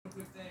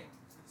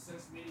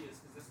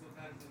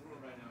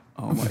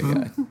Oh my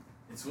god.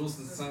 It's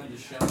Wilson's time to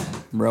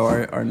shine.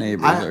 Bro, our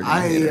neighbors are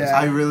gonna hate us.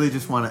 I really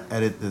just want to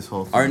edit this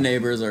whole thing. Our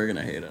neighbors are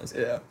gonna hate us.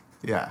 Yeah.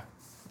 Yeah.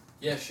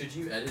 Yeah, should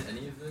you edit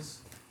any of this?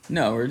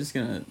 No, we're just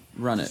gonna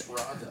run it. Just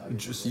raw dog.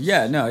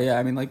 Yeah, no, yeah.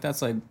 I mean, like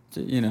that's like I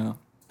don't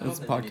it's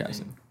think podcasting.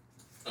 anything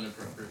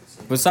Inappropriate.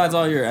 So. Besides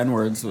all your N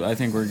words, I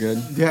think we're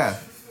good. Yeah.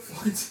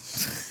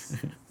 What?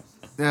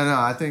 Yeah, no,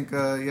 I think,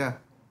 yeah.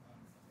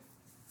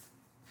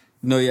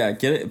 No, yeah,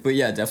 get it, but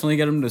yeah, definitely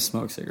get them to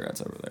smoke cigarettes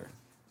over there,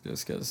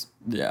 just because.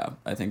 Yeah,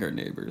 I think our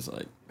neighbors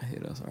like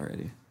hate us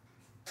already.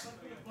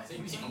 I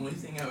think the only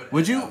thing I would.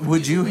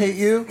 Would you hate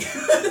you?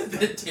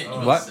 that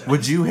Daniel What? said.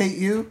 Would you hate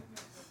you?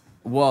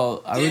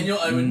 Well, Daniel,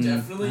 I would I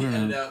definitely don't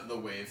know. edit out the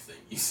wave thing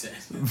you said.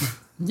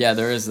 Yeah,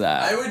 there is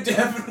that. I would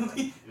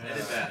definitely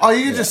edit that. Oh,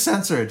 you can just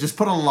censor it. Just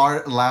put a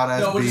loud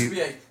ass No, it would beat. just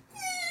be like.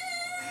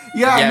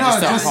 Yeah, Yeah, no, just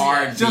a just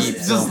hard just, beat.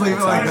 just leave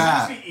it like It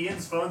that. would just be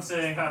Ian's phone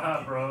saying,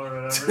 haha, bro,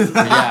 or whatever.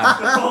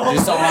 Yeah,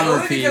 just on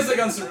Only repeat. because like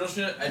on some real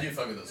shit, I do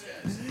fuck with those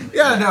guys.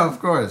 Yeah, no, of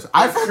course.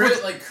 I fuck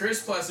with. Like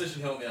Chris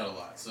Plastician helped me out a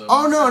lot. So.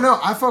 Oh no,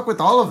 I fuck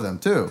with all of them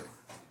too.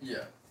 Yeah.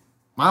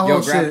 My Yo,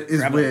 whole grab shit it, is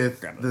grab it,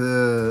 with grab it.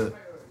 the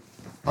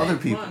other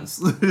Hey, come on.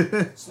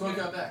 people's. Smoke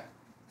out back.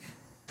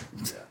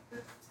 Yeah.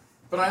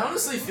 But I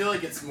honestly feel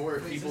like it's more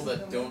people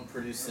that don't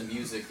produce the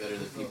music that are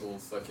the people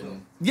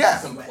fucking Yeah.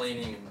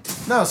 complaining.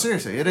 And No,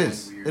 seriously, it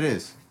is. Weird. It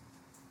is.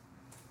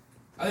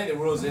 I think the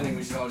world's ending.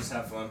 We should all just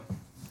have fun.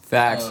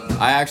 Facts.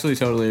 I actually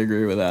totally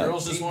agree with that.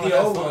 girls just The want to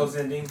have old fun. world's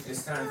ending.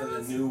 It's time for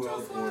the new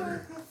world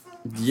order.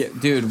 Yeah,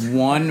 dude,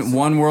 one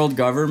world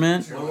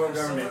government. One world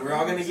government. We're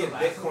all gonna get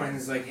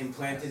bitcoins like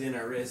implanted in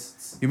our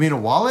wrists. You mean a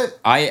wallet?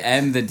 I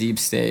am the deep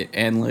state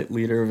and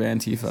leader of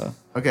Antifa.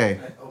 Okay.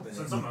 Open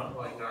Since it. I'm not,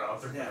 like, they're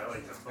out there,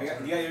 like, I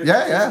got, you got your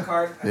Yeah.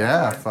 card?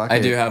 Yeah. Fuck I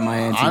it. do have my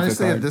Antifa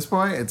Honestly, card. at this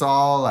point, it's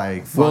all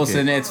like. Fuck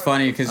Wilson, it. it's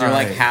funny because you're All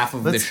like right. half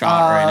of the Let's,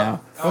 shot right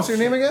What's your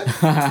name again?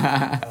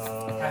 now.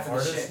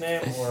 artist shit.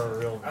 name or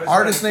real name?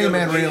 Artist name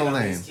and real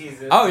name.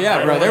 Oh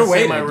yeah, bro, I they're didn't say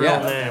waiting. my real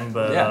Yeah. name,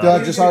 but Yeah.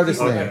 No, just artist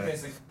name.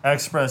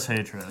 Express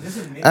Hatred.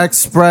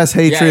 Express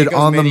Yeah, hatred it goes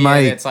on the MIDI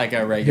and mic. It's like a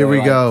Here regular. we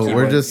like, go.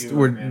 keyboard.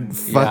 We're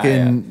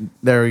fucking.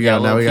 There we go.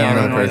 Now little we got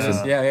piano another noises.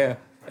 person. Yeah, yeah.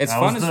 It's That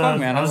fun was as the- fuck,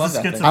 man. I That love was the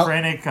that thing.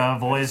 schizophrenic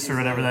voice or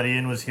whatever that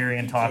Ian was hearing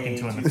and talking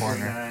to in the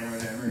corner.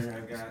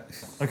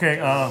 Okay,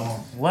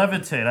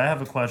 Levitate, I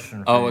have a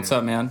question for Oh, you. what's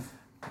up, man?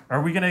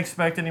 Are we going to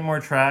expect any more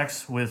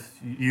tracks with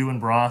you and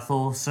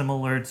Brothel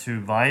similar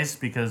to Vice?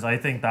 Because I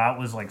think that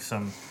was like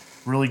some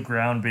really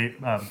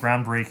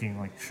groundbreaking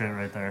like shit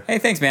right there. Hey,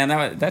 thanks, man.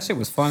 That shit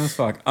was fun as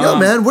fuck. Yo,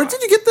 man, where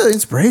did you get the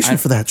inspiration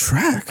for that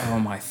track? Oh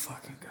my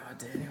fucking god,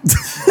 Daniel.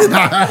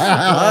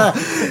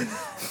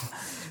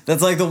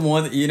 That's like the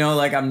one that,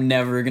 like I'm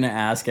never gonna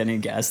ask any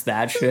guest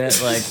that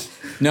shit. Like,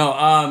 no.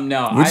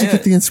 Where'd you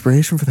get the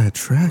inspiration for that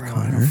track, Bro, I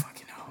don't Connor?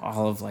 fucking know.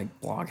 All of like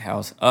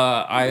Bloghouse.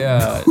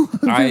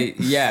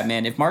 Yeah,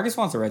 man. If Marcus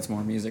wants to write some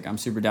more music, I'm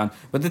super down.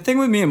 But the thing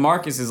with me and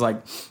Marcus is like,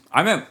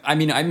 I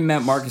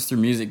met Marcus through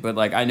music, but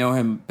like I know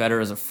him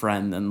better as a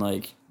friend than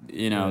like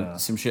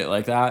some shit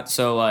like that.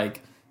 So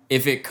like,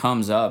 if it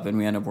comes up and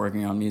we end up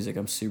working on music,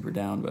 I'm super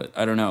down. But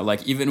I don't know.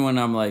 Like even when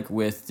I'm like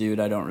with dude,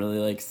 I don't really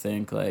like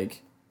think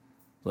like,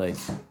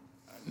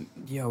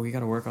 yo, we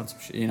gotta work on some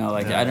shit.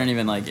 I don't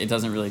even like. It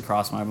doesn't really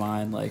cross my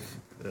mind. Like.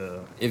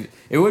 If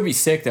it would be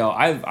sick though.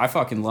 I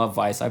fucking love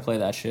Vice. I play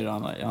that shit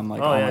on all Oh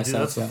my yeah, dude, stuff.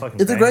 that's a Yeah. fucking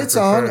It's a banger great for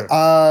song.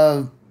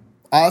 sure.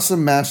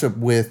 Awesome mashup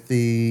with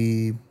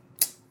the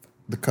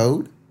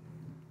Code.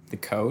 The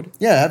Code?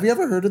 Yeah, have you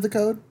ever heard of the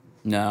Code?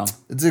 No.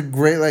 It's a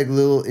great like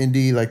little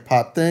indie like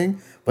pop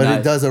thing, but Nice.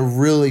 it does a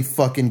really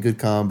fucking good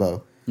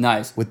combo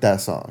Nice. with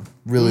that song.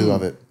 Really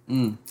love it.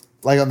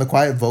 Like on the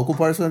quiet vocal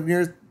parts of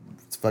yours,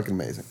 it's fucking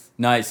amazing.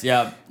 Nice.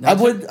 Yeah. I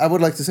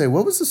would like to say,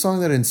 what was the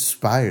song that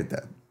inspired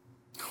that?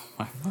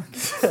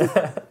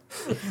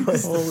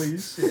 Holy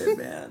shit,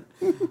 man.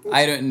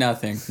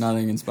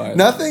 Nothing inspired.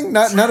 Nothing.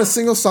 Not a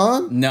single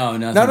song. No,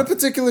 nothing. Not a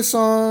particular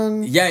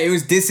song. Yeah, it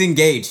was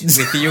disengaged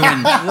with you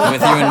and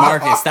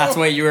Marcus. That's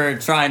what you were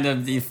trying to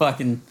be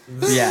fucking.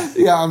 Yeah.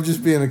 Yeah, I'm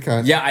just being a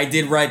cunt. Yeah, I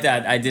did write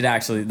that. I did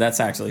actually. That's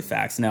actually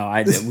facts. No,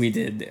 I did. We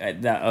did.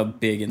 That a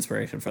big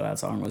inspiration for that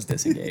song was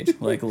disengaged.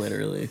 Like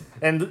literally.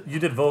 And you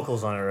did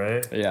vocals on it,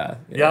 right? Yeah.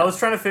 Yeah, I was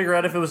trying to figure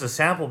out if it was a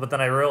sample, but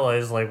then I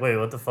realized, like, wait,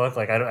 what the fuck?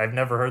 Like, I've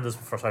never heard this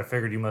before, so I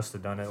figured you must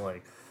have done it.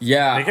 Like,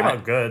 Yeah. they came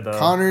out good, though.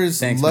 Connor's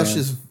Thanks,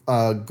 luscious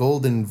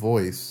golden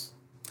voice.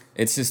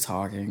 It's just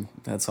talking.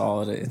 That's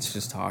all it is. It's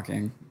just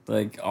talking.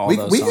 Like all We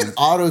those we songs. could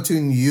auto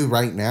tune you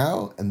right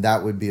now, and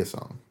that would be a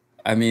song.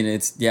 I mean,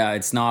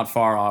 it's not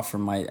far off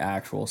from my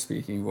actual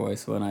speaking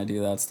voice when I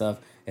do that stuff.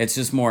 It's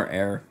just more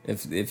air.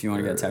 If you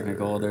want to get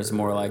technical, there's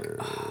more like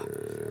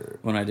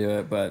when I do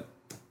it, but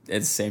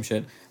it's the same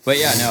shit. But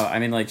yeah, no, I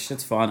mean like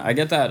shit's fun. I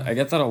get that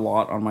a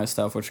lot on my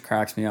stuff, which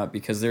cracks me up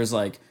because there's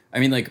like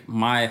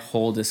my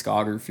whole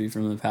discography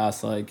from the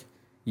past like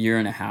year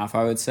and a half,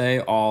 I would say,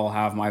 all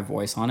have my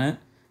voice on it,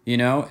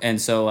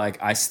 and so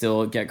like I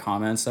still get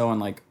comments though,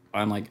 and like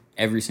on like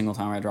every single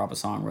time I drop a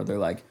song where they're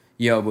like,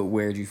 yo, but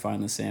where'd you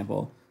find the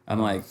sample? I'm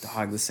like,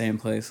 dog, the same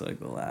place like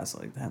the last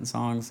like 10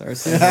 songs are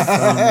singing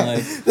from,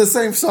 like, The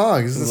same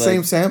song. It's the Like-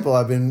 same sample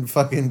I've been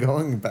fucking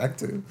going back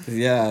to.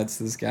 yeah, it's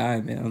this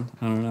guy, man.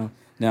 I don't know.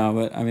 No,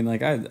 but I mean,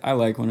 like, I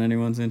like when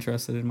anyone's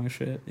interested in my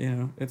shit. You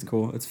know, it's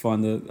cool. It's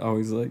fun to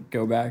always like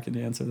go back and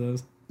answer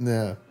those.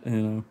 Yeah. You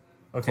know,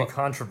 Okay,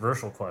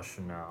 controversial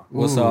question now.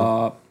 what's Ooh.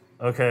 up?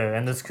 Okay,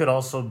 and this could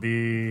also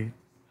be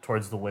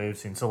towards the wave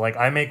scene. So like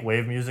I make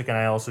wave music and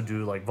I also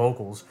do like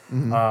vocals.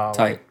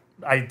 Tight.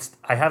 Like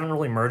I haven't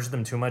really merged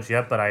them too much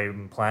yet, but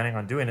I'm planning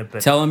on doing it.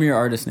 But Tell him your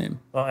artist name.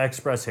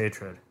 Express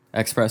Hatred.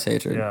 Express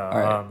Hatred. Yeah. All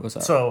right. What's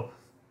up? So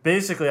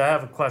basically, I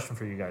have a question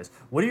for you guys.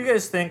 What do you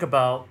guys think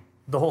about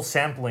the whole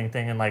sampling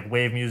thing in like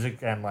wave music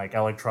and like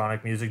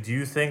electronic music? Do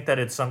you think that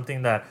it's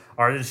something that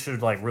artists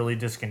should like really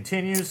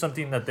discontinue?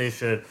 Something that they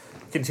should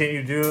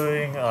continue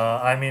doing?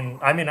 I mean,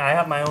 I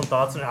have my own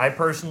thoughts, and I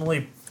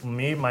personally,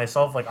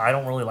 myself, like I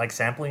don't really like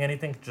sampling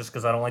anything just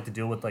because I don't like to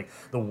deal with like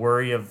the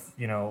worry of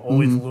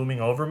always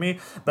looming over me.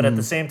 But at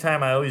the same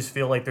time, I always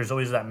feel like there's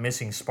always that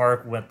missing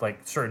spark with like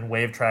certain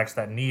wave tracks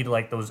that need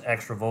like those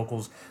extra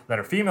vocals that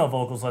are female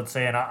vocals, let's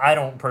say. And I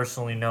don't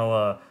personally know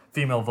a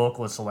female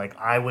vocalist, so like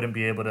I wouldn't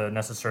be able to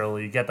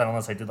necessarily get that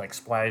unless I did like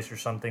Splice or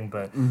something.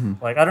 But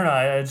like I don't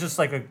know, it's just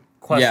like a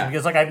question Yeah.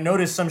 because like I've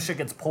noticed some shit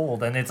gets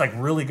pulled and it's like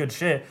really good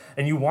shit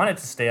and you want it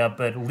to stay up,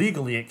 but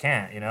legally it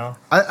can't,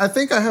 I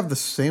think I have the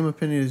same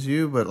opinion as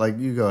you, but like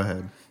you go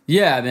ahead.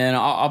 Yeah, man.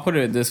 I'll put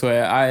it this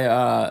way.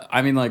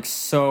 I mean, like,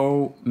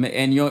 so,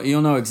 and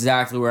you'll know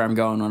exactly where I'm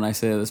going when I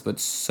say this, but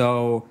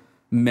so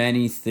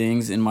many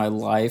things in my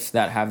life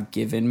that have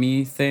given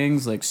me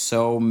things, like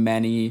so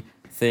many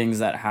things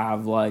that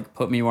have like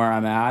put me where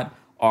I'm at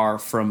are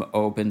from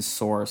open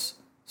source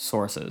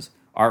sources,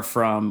 are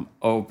from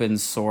open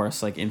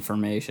source like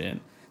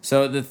information.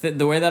 So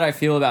the way that I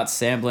feel about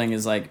sampling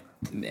is like,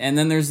 and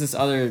then there's this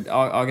other,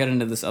 I'll get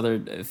into this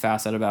other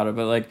facet about it,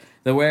 but like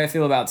the way I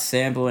feel about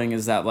sampling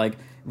is that like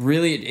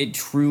really it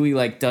truly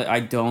like I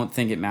don't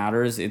think it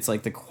matters. It's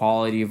like the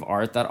quality of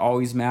art that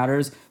always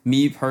matters.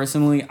 Me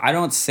personally, I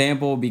don't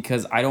sample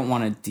because I don't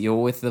want to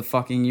deal with the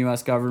fucking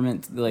US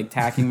government like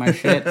tacking my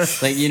shit.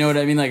 Like, you know what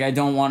I mean? Like I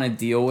don't want to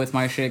deal with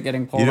my shit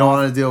getting pulled You don't off.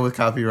 want to deal with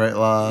copyright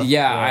law.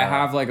 Yeah, I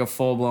have like a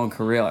full blown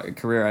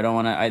career. I don't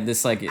want to.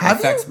 This like it Have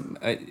affects.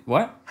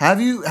 What? Have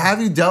you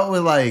dealt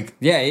with like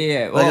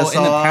Yeah. like Well, a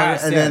song in the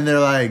past, and yeah. then they're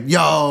like,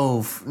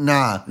 yo,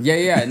 nah.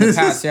 Yeah, in the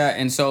past, yeah.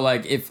 And so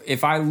like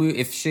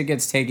if shit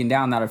gets taken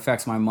down, that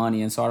affects my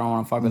money, and so I don't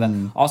want to fuck with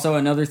that. Also,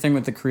 another thing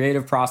with the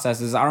creative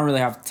process is I don't really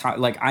have time.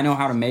 Like I know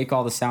how to make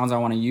all the sounds I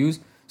want to use,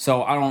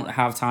 so I don't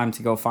have time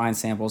to go find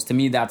samples. To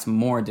me, that's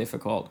more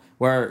difficult.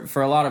 Where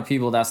for a lot of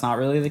people, that's not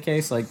really the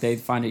case. Like they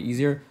find it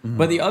easier.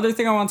 But the other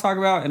thing I want to talk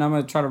about, and I'm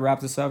gonna try to wrap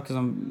this up because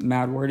I'm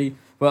mad wordy.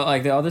 But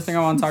like the other thing I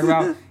want to talk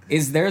about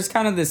is there's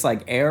kind of this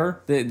like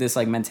this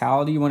like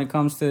mentality when it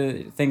comes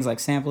to things like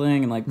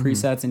sampling and like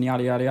presets and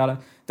yada yada yada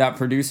that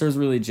producers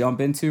really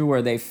jump into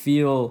where they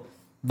feel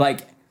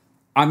like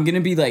I'm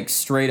gonna be like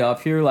straight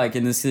up here, like,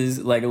 and this is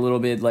like a little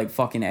bit like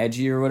fucking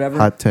edgy or whatever.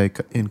 Hot take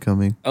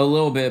incoming. A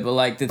little bit, but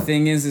like the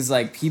thing is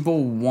like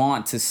people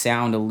want to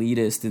sound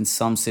elitist in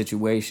some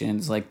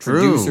situations, like True.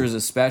 producers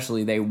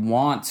especially, they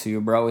want to,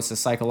 bro. It's a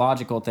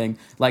psychological thing.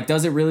 Like,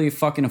 does it really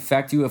fucking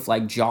affect you if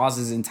like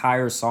Jaws'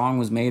 entire song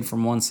was made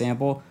from one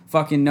sample?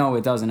 Fucking no,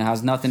 it doesn't. It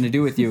has nothing to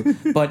do with you.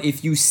 But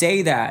if you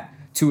say that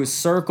to a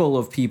circle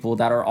of people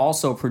that are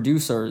also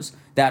producers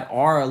that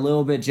are a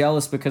little bit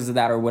jealous because of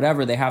that or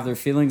whatever, they have their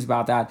feelings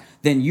about that,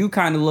 then you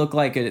kind of look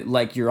like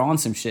you're on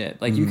some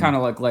shit. Like you kind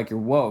of look like you're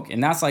woke.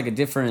 And that's like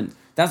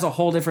that's a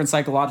whole different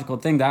psychological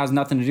thing that has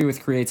nothing to do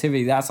with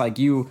creativity. That's like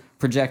you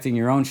projecting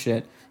your own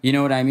shit. You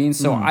know what I mean?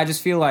 So I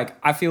just feel like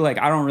I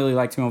don't really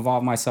like to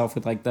involve myself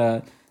with like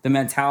the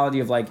mentality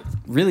of like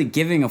really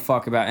giving a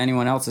fuck about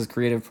anyone else's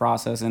creative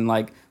process. And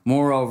like,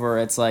 moreover,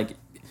 it's like,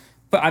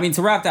 but I mean,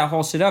 to wrap that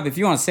whole shit up, if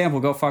you want to sample,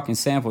 go fucking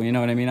sample. You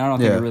know what I mean? I don't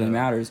think it really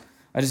matters.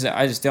 I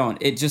just don't.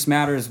 It just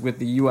matters with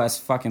the U.S.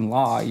 fucking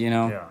law, you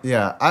know?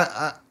 Yeah.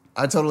 Yeah,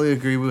 I totally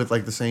agree with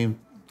like the same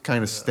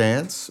kind of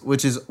stance,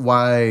 which is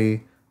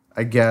why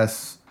I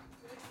guess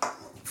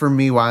for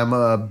me why I'm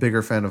a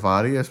bigger fan of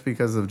Audius,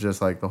 because of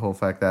just like the whole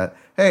fact that,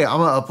 hey, I'm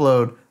gonna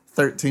upload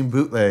 13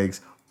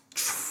 bootlegs.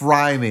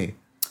 Try me.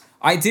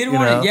 I did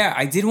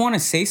want to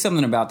say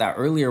something about that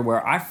earlier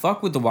where I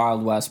fuck with the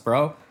Wild West,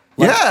 bro.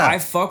 Like, Yeah. I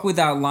fuck with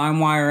that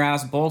LimeWire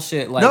ass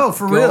bullshit. Like, No,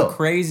 for go real.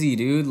 crazy,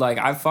 dude. Like,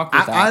 I fuck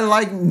with that. I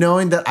like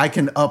knowing that I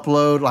can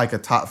upload like a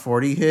top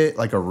 40 hit,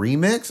 like a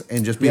remix,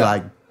 and just be Yeah.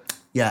 like,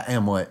 yeah,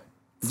 am what?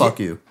 Fuck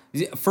you.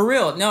 Yeah, for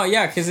real. No,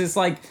 yeah, because it's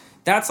like,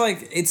 that's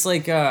like, it's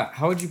like,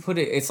 how would you put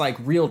it? It's like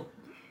real,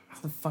 how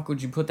the fuck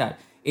would you put that?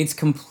 It's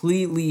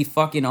completely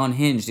fucking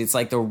unhinged. It's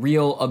like the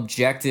real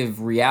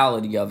objective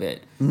reality of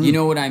it. You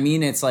know what I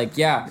mean? It's like,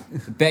 yeah,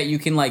 bet you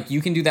can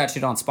do that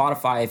shit on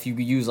Spotify if you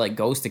use like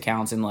ghost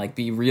accounts and like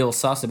be real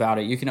sus about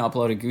it. You can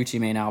upload a Gucci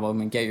Mane album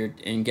and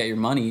get your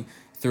money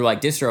through like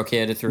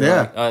DistroKid or through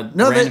like random, you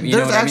know there's what I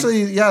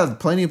mean? actually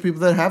plenty of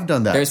people that have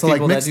done that. There's so like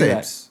people that do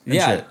that. mixtapes. and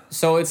Yeah. shit.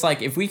 So it's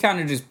like if we kind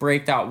of just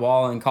break that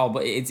wall and call,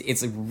 but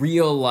it's a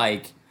real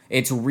like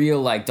it's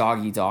real like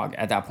dog eat dog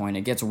at that point.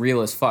 It gets real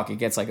as fuck. It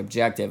gets like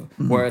objective.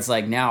 Where it's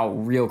like now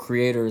real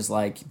creators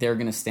like they're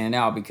gonna stand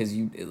out because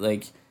you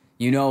like.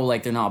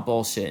 Like they're not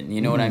bullshitting.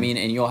 You know what I mean?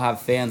 And you'll have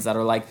fans that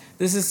are like,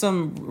 this is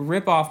some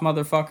ripoff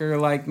motherfucker,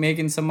 like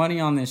making some money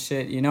on this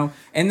shit,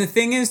 And the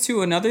thing is,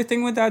 too, another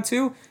thing with that,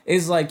 too,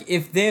 is like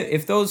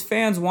if those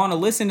fans want to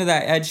listen to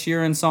that Ed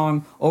Sheeran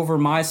song over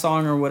my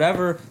song or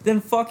whatever,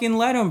 then fucking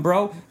let them,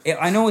 bro.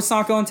 I know it's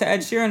not going to Ed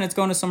Sheeran. It's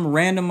going to some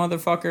random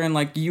motherfucker in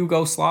like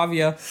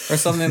Yugoslavia or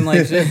something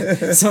like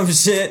some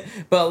shit.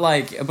 But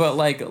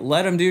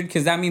let them, dude,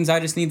 because that means I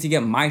just need to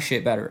get my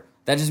shit better.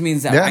 That just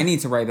means that I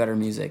need to write better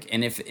music,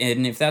 and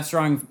if that's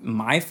drawing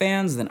my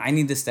fans, then I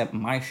need to step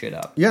my shit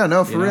up. Yeah,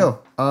 no, for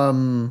real. I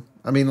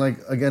mean, like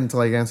again, to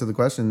like answer the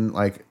question,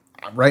 like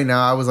right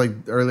now, I was like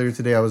earlier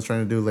today, I was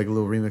trying to do like a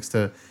little remix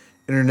to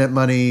Internet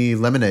Money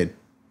Lemonade.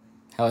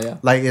 Hell yeah!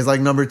 Like it's like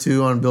number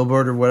 2 on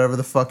Billboard or whatever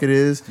the fuck it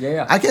is.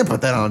 Yeah. I can't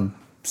put that on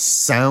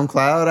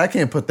SoundCloud. I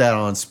can't put that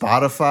on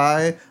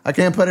Spotify. I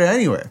can't put it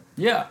anywhere.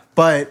 Yeah.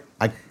 But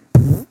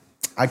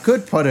I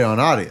could put it on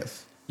Audius.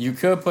 You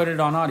could put it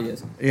on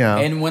Audius. Yeah.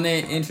 And when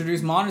they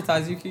introduce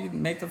monetize, you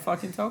can make the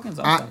fucking tokens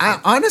off that I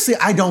shit. honestly,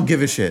 I don't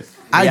give a shit.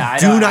 I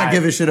don't- do not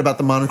give a shit about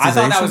the I monetization.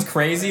 thought that was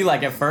crazy,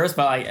 like at first,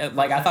 but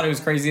like I thought it was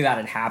crazy that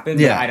it happened.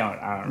 Yeah. But I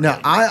don't. No,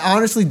 really. I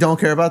honestly don't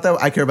care about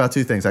that. I care about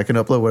 2 things. I can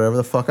upload whatever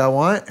the fuck I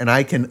want, and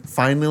I can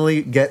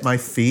finally get my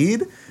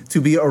feed to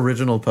be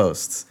original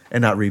posts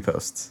and not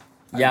reposts.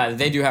 Yeah,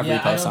 they do have Yeah,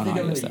 I reposts don't on think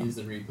I'm Audius gonna though. use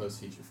the repost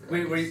feature for.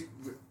 Wait,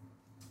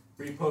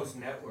 repost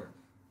network.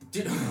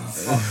 Dude,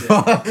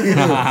 fuck it.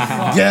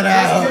 Get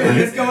out!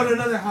 Let's go on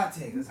another hot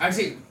take.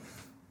 Actually,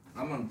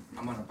 I'm on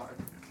a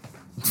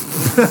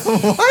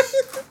podcast.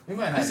 What? we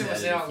might I have said to what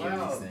edit say a out few of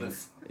loud, these but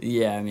things.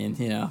 Yeah, I mean,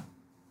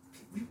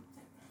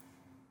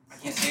 I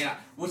can't say it.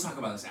 We'll talk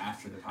about this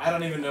after the podcast. I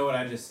don't even know what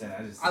I just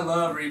said. I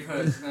love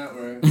repost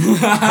network.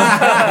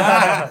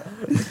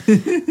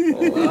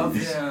 Love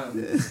them.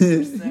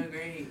 They're so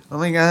great. Oh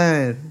my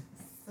god!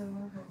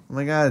 Oh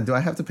my god! Do I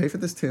have to pay for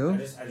this I too?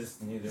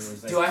 just knew there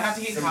was. Like, Do I have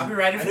to get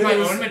copyrighted I for knew my it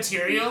was- own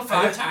material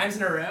 5 times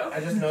in a row? I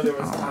just know there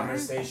was a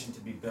conversation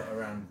to be built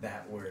around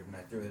that word, and I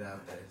threw it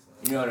out there.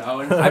 So. You know what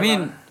Owen? I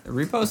mean,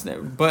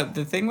 but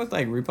the thing with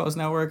like Repost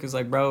Network is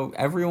like, bro,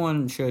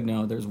 everyone should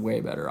know there's way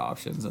better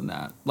options than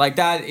that. Like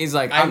that is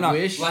like I'm not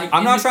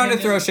trying to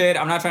throw shade.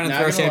 I'm not trying to Not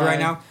throw gonna shade right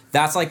lie. now.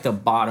 That's like the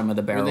bottom of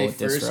the barrel When they with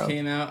first distro.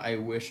 came out, I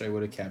wish I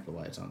would have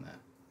capitalized on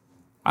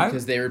that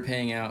because they were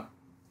paying out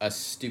a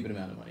stupid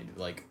amount of money to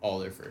like all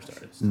their first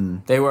artists.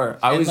 They were.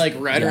 I And was like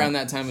right yeah. around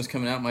that time was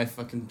coming out, my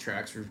fucking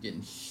tracks were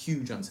getting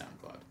huge on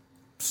SoundCloud.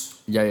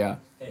 Yeah.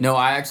 No,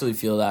 I actually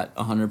feel that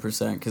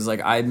 100% because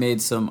like I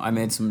made some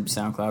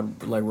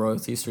SoundCloud like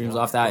royalty streams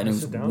off that, and it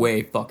was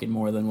way fucking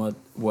more than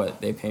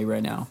what they pay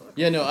right now.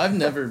 Yeah, no, I've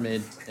never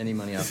made any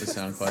money off of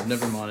SoundCloud. I've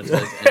never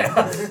monetized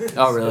anything.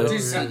 Oh really?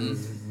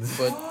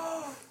 But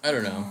I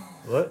don't know.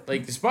 What?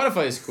 Like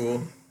Spotify is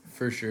cool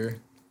for sure.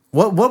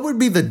 What would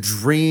be the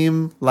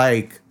dream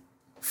like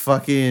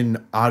fucking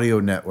audio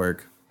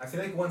network? I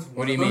feel like once.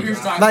 What do you mean?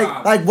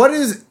 Like what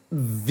is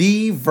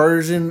the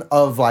version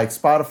of like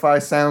Spotify,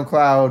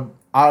 SoundCloud,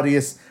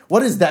 Audius?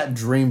 What is that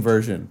dream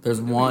version?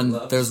 There's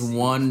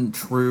one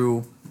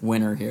true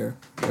winner here.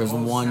 There's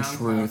one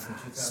truth.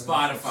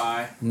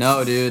 Spotify.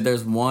 No, dude,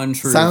 there's one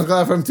truth.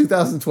 SoundCloud from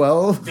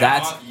 2012.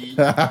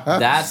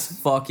 That's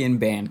fucking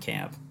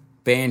Bandcamp.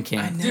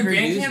 Bandcamp. Dude,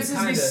 Bandcamp used it. says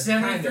me Kinda,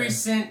 73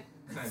 cent.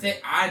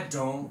 I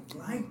don't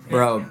like Bandcamp.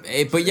 Bro,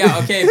 but yeah,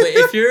 okay, but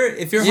if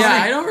you're Yeah,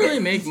 hunting- I don't really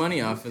make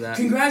money off of that.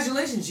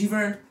 Congratulations, you've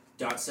earned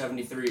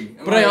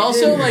 .73. But I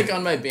also like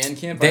on my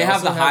Bandcamp. they I have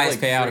also the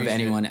highest like, payout free of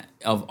shit. anyone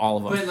of all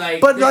of them.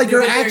 But, like,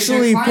 you're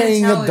actually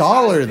paying clientele is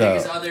not $1, as big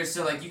as though. others,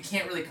 so like you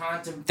can't really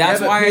contemplate. That's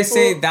but why people-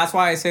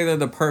 I say they're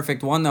the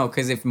perfect one though,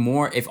 because if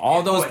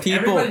all those If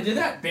people, everybody did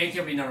that, Bandcamp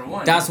would be number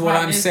one. That's The what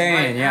problem I'm is saying,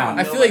 right now,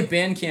 yeah. I feel like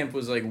Bandcamp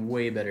was like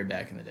way better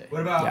back in the day.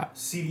 What about Yeah.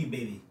 CD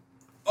Baby?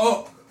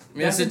 Oh, I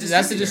mean, that's a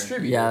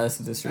distributor. yeah, that's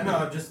a I distributor.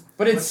 know, just.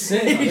 But it's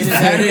sick. It is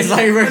It's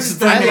like we're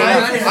just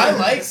I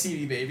like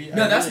CD Baby.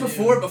 no, I that's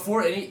really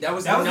before any. That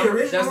was That was the That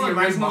was original the one,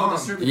 my original mom.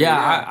 distributor. Yeah,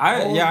 I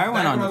went Back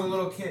when I was on. a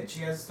little kid,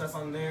 she has stuff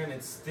on there, and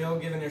it's still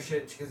giving her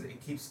shit because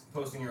it keeps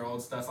posting her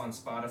old stuff on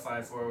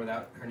Spotify for her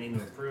without her name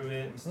to approve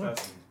it and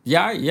stuff.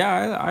 Yeah.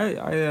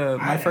 I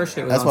my first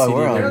shit was That's on why CD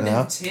we're on Baby. it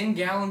now. 10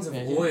 gallons of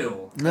Yeah.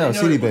 oil. No, I didn't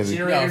know CD it Baby.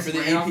 generated Yeah, for the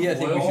ran off EP, I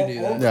think we oil. should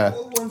do that.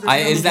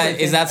 Yeah.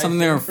 Is that something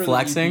they're for the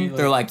flexing? EP,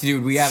 They're like,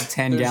 dude, we have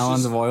 10 there's gallons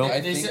just- of oil. I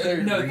They think said,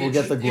 they're- no, We'll it's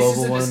get the just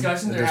global a one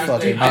discussion. and They're just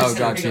having- fucking- I Oh, said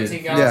got we're gonna you.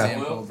 take Yeah. gallons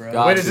of oil. bro.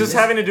 Got Wait, you. is this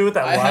having to do with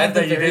that I had live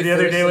that you very did the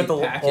other day with first, the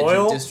like, package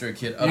oil? of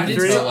DistroKid You up did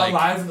until so like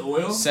alive with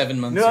oil? 7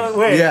 months No, ago.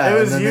 wait, Yeah, it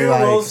was and then you, they,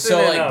 like- Wilson, So,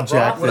 and like,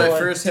 Jack when I Jack-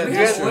 first had Did we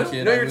have oil?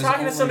 DistroKid, No, I you're was talking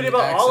to only somebody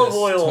about olive access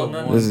oil, to and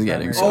then- one This is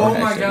getting so Oh my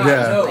hectic. god,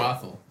 Yeah. no.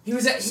 brothel. He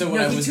was at. So no,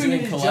 when I he was tuned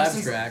doing into collab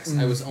Justin's- tracks,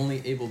 I was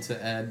only able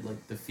to add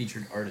like the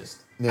featured artist.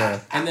 Yeah.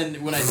 And then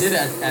when I did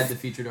add the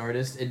featured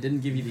artist, it didn't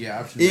give you the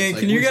option. Yeah, It's like,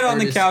 can you which get on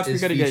the artist couch? We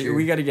is gotta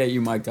featured. get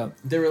you mic'd up.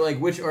 They were like,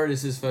 which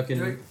artist is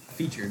fucking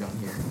featured on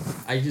here.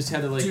 I just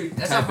had to like Dude,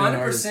 that's tap in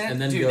artists 100%.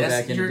 and then Dude, go that's,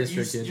 back into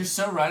you're DistroKid.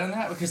 so right on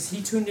that because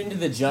he tuned into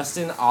the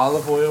Justin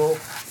Olive Oil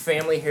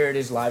Family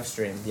Heritage live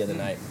stream the other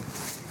night.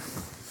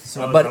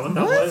 So but- is that what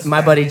that was?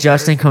 My buddy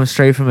Justin comes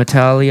straight from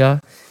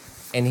Italia,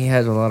 and he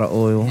has a lot of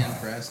oil.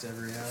 Pressed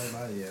every hour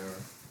by the hour.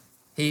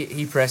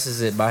 He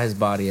presses it by his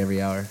body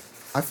every hour.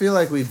 I feel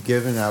like we've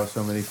given out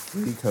so many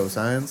free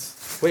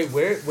cosigns. Wait,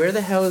 where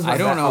the hell is my I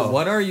don't know. oh.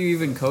 What are you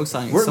even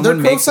co-signing? They're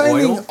Someone makes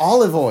co-signing oil?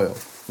 olive oil.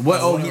 What?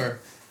 Oh,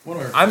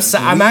 I'm friends.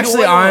 I'm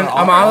actually on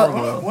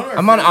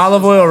I'm on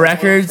Olive Oil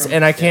Records,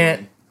 and I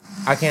can't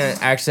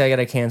actually I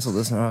gotta cancel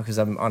this now because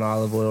I'm on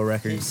Olive Oil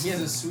Records. He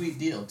has a sweet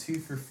deal: 2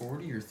 for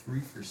 $40 or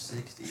 3 for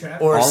 $60.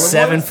 Or Olive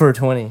 7 oil? for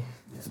 20.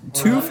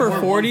 2 for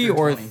 40 1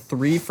 for or 20.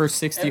 3 for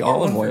 60 Or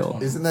olive 1 for oil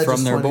 20. Isn't that from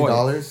just their boy.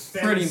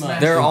 $20? Pretty much.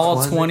 They're all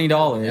 $20.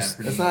 $20.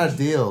 Yeah, That's not a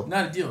deal.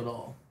 Not a deal at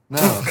all. No,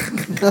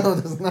 no,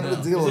 that's not a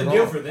deal It's at a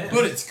deal all. for them.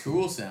 But it's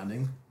cool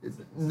sounding.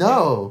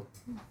 No.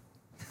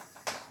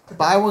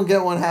 Buy one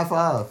get one half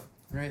off.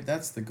 Right?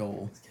 That's the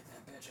goal.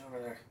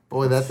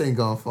 Boy, that thing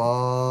gonna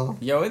fall.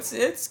 Yo, it's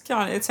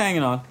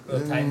hanging on.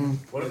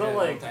 What about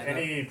like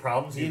any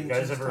problems you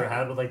guys ever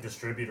had with like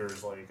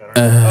distributors? Like I don't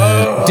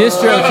know.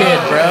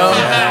 DistroKid, bro.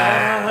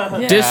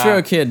 Yeah.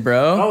 DistroKid,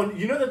 bro. Oh,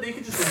 you know that they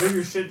could just remove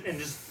your shit and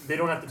just they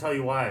don't have to tell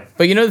you why.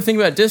 But you know the thing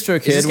about Is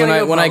DistroKid, this when gonna I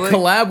go when I public?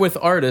 collab with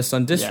artists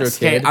on DistroKid,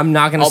 Okay, I'm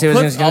not gonna say what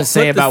I was gonna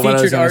say about what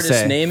I was the gonna featured artist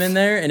say. name in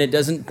there, and it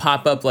doesn't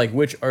pop up like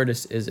which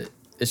artist is it.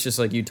 It's just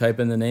like you type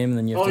in the name and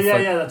then you have Oh to.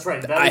 yeah, that's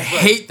right. That I is right.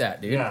 hate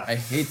that, dude. Yeah. I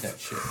hate that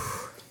shit.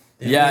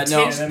 Yeah,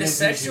 no. The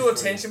sexual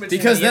tension between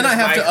Because me then and I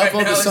have to Mike right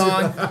upload now the is-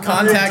 song,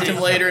 contact him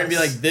later, and be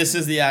like, "This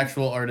is the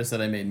actual artist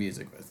that I made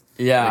music with."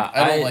 Yeah, Like,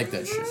 I don't like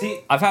that shit. See,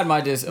 I've had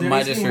my There needs to be my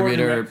more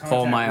distributor direct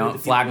pull my contact own,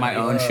 with the flag people my that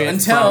own you shit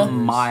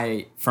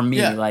Until- from me.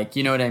 Yeah. Like,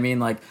 you know what I mean?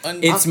 Like, Un-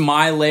 it's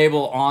my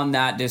label on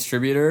that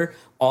distributor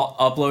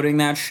uploading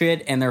that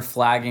shit, and they're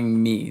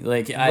flagging me.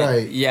 Like,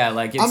 Right.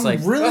 like it's I'm like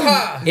really it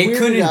weirded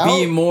couldn't out.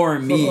 be more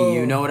me.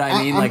 You know what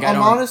I mean? Like, I I'm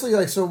don't. honestly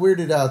like so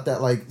weirded out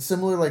that like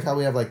similar like how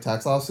we have like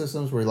tax law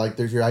systems where like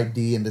there's your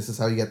ID and this is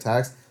how you get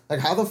taxed. Like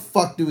how the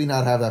fuck do we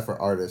not have that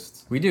for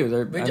artists? We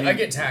do. I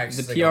get taxed.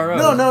 The Like, PRO.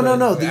 No. I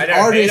The never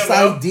artist paid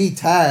 'em, bro. ID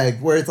tag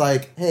where it's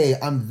like, hey,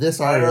 I'm this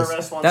artist,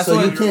 IRS wants That's so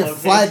what you your can't location.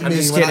 flag I'm me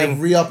just when kidding. I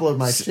re-upload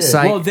my shit.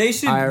 Psych. Well, they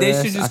should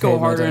IRS, just I go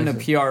paid my harder into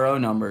taxes. PRO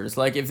numbers.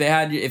 Like if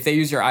they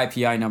use your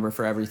IPI number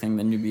for everything,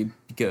 then you'd be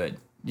good.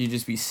 You'd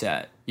just be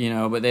set, you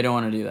know. But they don't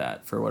want to do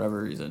that for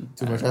whatever reason.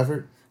 Too much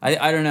effort.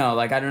 I don't know.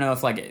 Like I don't know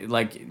if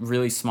like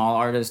really small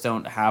artists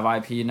don't have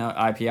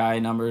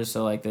IPI numbers.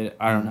 So like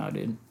I don't know,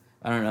 dude.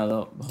 I don't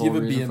know the whole Give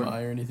a reason for-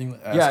 BMI or anything.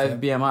 Yeah,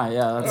 BMI.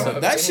 Yeah, that's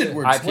that shit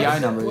works. IPI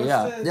number.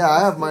 Yeah. Yeah,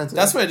 I have mine too.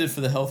 That's what I did for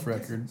the health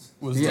record.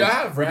 Was Dude, like, I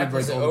have I did,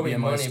 rappers that all the owe me BMI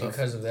money stuff.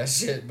 because of that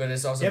shit, but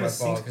it's also Yeah, my but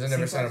fault Sync- because I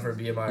never Sync signed up for a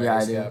BMI Yeah, or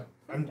I do. ASCAP.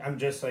 I'm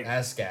just like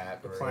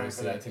ASCAP or applying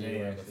for that today,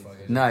 whatever the actually. fuck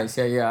it is. Nice.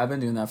 Yeah. I've been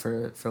doing that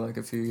for like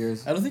a few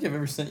years. I don't think I've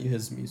ever sent you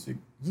his music.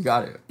 You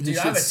got it. Dude, His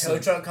I have a shit's tow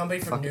sick. truck company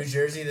from Fuck New it.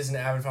 Jersey that's an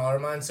avid follower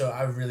of mine, so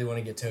I really want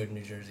to get towed in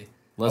New Jersey.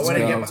 Let's I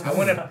go.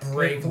 want to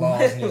break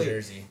laws in New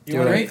Jersey. You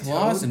want to Break break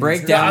laws?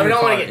 break Yeah, down. I your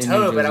don't want car to get in New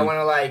towed, but I Jersey. want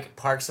to like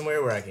park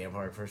somewhere where I can't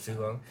park for too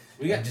long.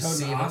 we got And just towed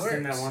see to if it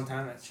Austin works. that one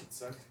time. That shit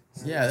sucked.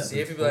 Yeah, that's See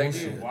if people like,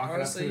 bullshit. dude, Walking up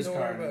honestly, to his don't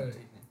car worry and about it.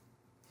 taking it.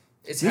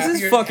 It's This is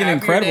happier- fucking happier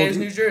incredible, days,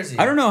 dude. New Jersey.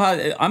 I don't know how.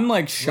 I'm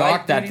like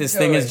shocked that duty this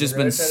thing has towing, just the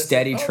been roadside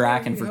steady assistance.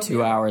 tracking Oh, for help 2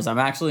 you. hours. I'm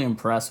actually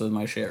impressed with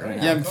my shit right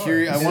now. Yeah, I'm Of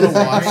curious. I course. want to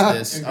watch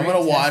this. A I'm great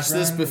gonna watch test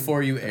this run.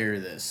 before you air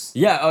this.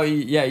 Yeah,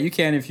 yeah, you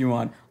can if you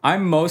want.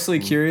 I'm mostly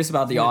curious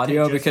about the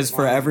audio because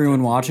for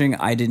everyone watching,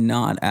 I did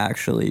not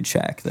actually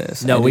check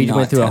this. No, I did we not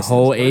went through a test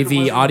whole this.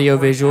 AV audio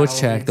visual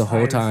check the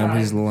whole time.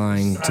 He's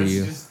lying I to was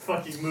you. just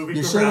fucking moving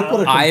You should have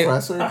put a I-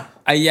 compressor.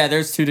 Yeah,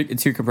 there's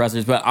two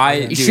compressors, but I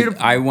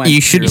went. You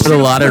should through- put a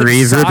lot of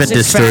reverb and sausage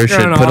distortion.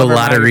 factor on Put a all of our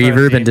lot of microphones,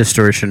 reverb dude. and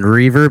distortion.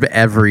 Reverb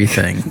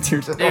everything.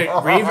 Dude,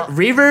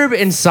 reverb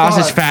and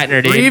sausage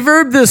fattener, dude.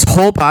 Reverb this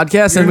whole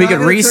podcast and we You're could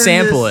not gonna turn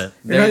resample this- it.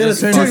 You're not gonna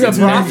There's turn just this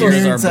fucking into a ears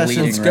are Broncos session.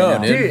 bleeding Let's right go, now.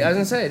 dude. Dude, I was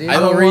gonna say, dude. I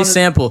will don't wanna-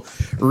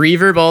 resample.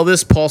 Reverb all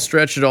this, Paul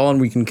stretch it all, and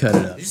we can cut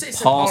it up. Did you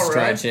say Paul Rudd?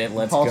 stretch it.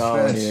 Let's Paul go,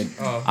 Stretch. dude.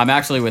 Oh. I'm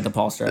actually with the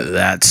Paul stretch.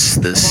 That's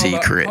the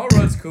secret. Paul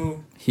Rudd's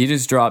cool. He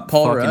just dropped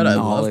Paul fucking Rudd, I love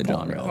knowledge Paul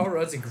on me. Rudd. Paul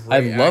Rudd's a great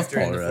I love actor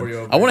in Paul the For You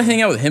Rudd. Over I want to There.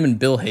 hang out with him and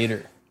Bill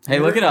Hader. Hey,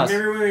 look at us.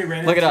 Remember when we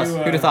ran Look at into,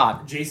 us. Who'd have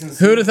thought? Jason's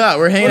Who'd have thought?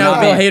 We're hanging out with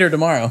Bill Not me. Hader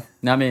tomorrow.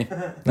 Not me.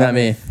 Not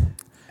me.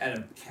 at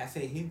a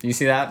cafe. You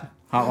see that?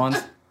 Hot ones?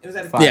 It was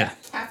at a Fire. Yeah.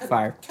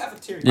 Fire.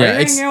 cafeteria. Yeah, Are you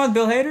it's- hanging out with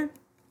Bill Hader?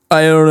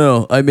 I don't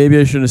know. Maybe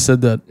I shouldn't have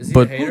said that. Is he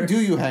But a Who hater? do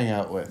you hang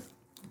out with?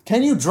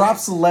 Can you drop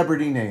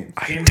celebrity names?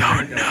 I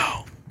don't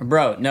know.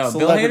 Bro, no. Bill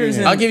Celebrity Hader's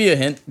in. name. I'll give you a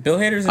hint. Bill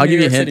Hader's in I'll New give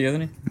you a York hint. City,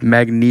 isn't he?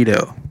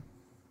 Magneto.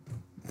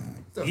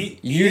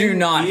 You do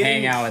not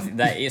hang out with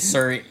that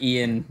Sir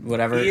Ian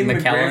whatever Ian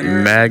McKellen.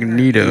 McGregor.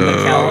 Magneto.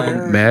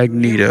 McKellen.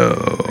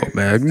 Magneto.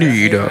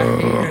 Magneto.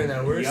 Hearing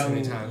that word so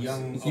many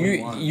times.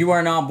 You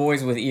are not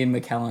boys with Ian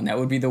McKellen. That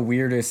would be the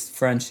weirdest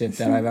friendship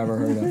that I've ever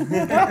heard of.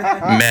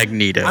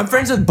 Magneto. I'm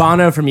friends with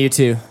Bono from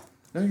U2.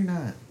 No, you're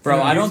not.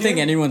 Bro, I don't think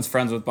anyone's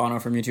friends with Bono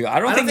from U2. I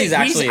don't think he's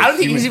actually. I don't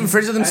think he's even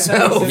friends with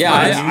himself. Yeah,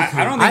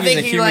 I don't think I he's think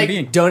a he human like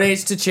being.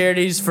 donates to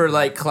charities for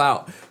like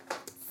clout.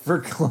 For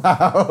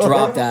cloud.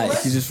 Drop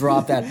that. He just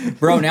dropped that.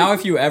 Bro, now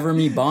if you ever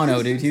meet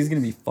Bono, dude, he's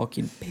gonna be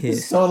fucking It's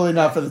pissed. totally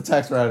not for the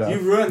text right You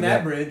now. ruined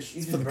that bridge.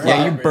 You just burned Yeah,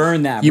 that you bridge.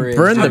 burned that You bridge.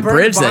 burned the burned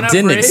bridge Bono that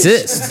didn't Bridge?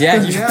 exist.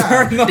 Yeah, you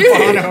burned the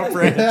Bono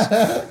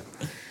bridge.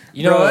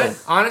 You know Bro. what?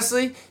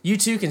 Honestly, you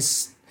two can.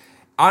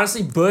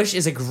 Honestly, Bush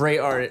is a great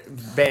art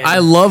band. I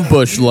love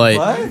Bush Light.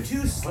 What?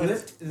 Two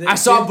slipped. I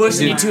saw Bush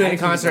and Dude, U2 in a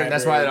concert, and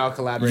that's why they all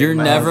collaborated. You're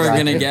never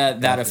gonna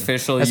get that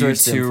official That's where it U2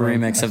 stemmed from.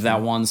 remix of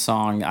that one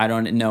song. I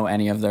don't know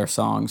any of their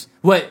songs.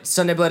 What?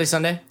 Sunday Bloody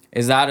Sunday?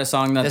 Is that a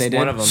song that That's they did?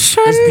 one of them. This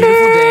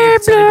beautiful day,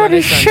 Sunday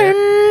Bloody Sunday.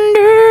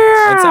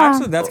 It's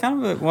actually that's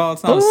kind of a well,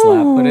 it's not a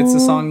slap, but it's a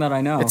song that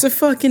I know. It's a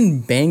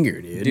fucking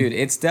banger, dude. Dude,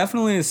 it's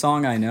definitely a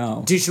song I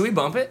know. Dude, should we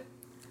bump it?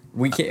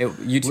 We can't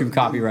YouTube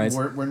copyrights.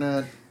 We're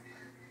not.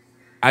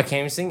 I can't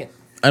even sing it.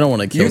 I don't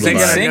want to kill You the can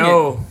vibe. sing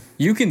No. it.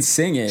 You can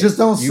sing it. Just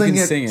don't You sing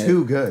can it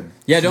too good.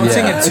 Yeah, don't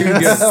sing it too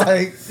good.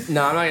 Like,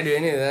 No, I'm not gonna do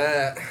any of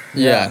that.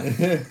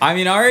 Yeah. I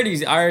mean, I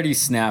already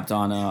snapped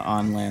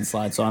on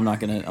Landslide, so I'm not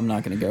gonna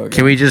go. Again.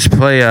 Can we just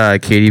play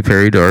Katy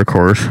Perry Dark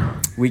Horse?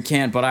 We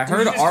can't, but I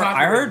heard you just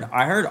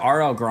I heard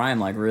RL Grime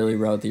like really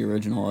wrote the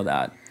original of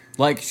that.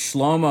 Like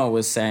Shlomo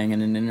was saying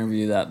in an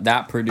interview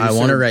that producer. I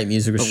want to write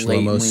music with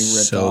blatantly Shlomo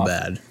ripped so off.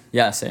 bad.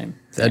 Yeah, same.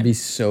 That'd be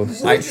so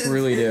sick. I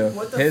truly do.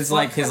 His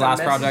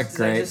last project,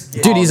 great.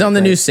 Dude, he's on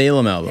the new Great.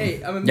 Salem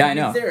album. Yeah, I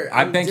know.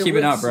 I've been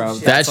keeping up, bro.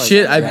 That That's like-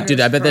 shit,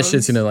 dude, I bet that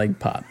shit's gonna like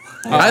pop.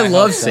 I I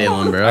love hope so.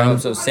 Salem, I bro. hope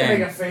so.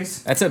 Same. face.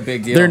 That's a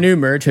big deal. Their new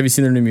merch. Have you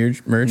seen their new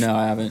merch? No,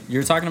 I haven't.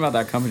 You're talking about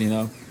that company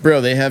though.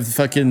 Bro, they have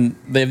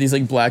these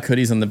like black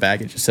hoodies on the back.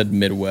 It just said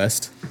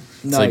Midwest.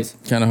 It's Nice.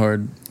 like kind of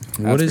hard.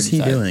 What is pretty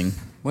he tight. doing?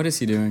 What is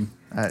he doing?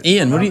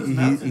 Ian, what do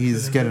you?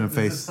 he's getting a Is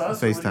this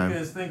us, or what do FaceTime. you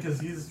guys think? 'Cause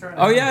he's trying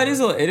to- Oh yeah,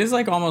 it is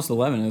like almost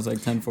 11. It was like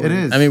 10:40. It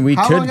is. I mean, we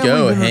How could long have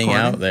go we been hang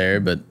recording? out there,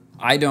 but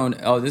I don't.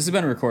 Oh, this has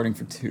been recording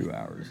for 2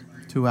 hours.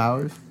 2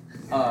 hours.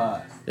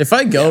 if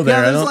I go there,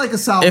 I there's don't. like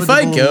a If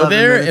I salvageable go 11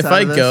 there, minutes if out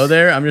I of go this.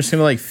 there, I'm just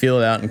gonna like feel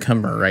it out and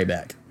come right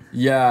back.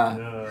 Yeah.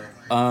 Yeah.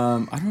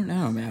 I don't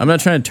know, man. I'm not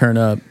trying to turn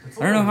up. It's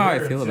a I don't know little how I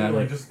weird, feel too, about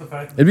like, it. just the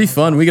fact that It'd be it's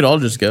fun. We could all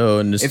just go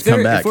and just if come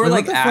they're back. if we're What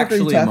like the fuck are you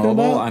actually talking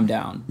mobile, about? I'm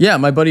down. Yeah,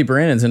 my buddy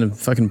Brandon's gonna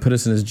fucking put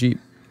us in his Jeep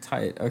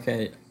Tight.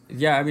 Okay.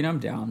 Yeah, I mean, I'm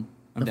down.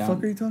 I'm The down.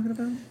 fuck are you talking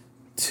about?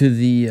 to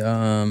the.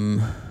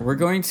 We're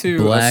going to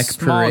Black a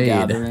small Parade.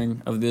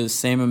 gathering of the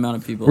same amount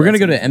of people. We're gonna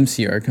go that's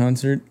to MCR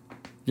concert.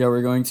 Yeah,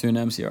 we're going to an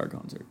MCR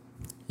concert.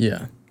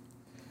 Yeah.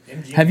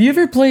 Have you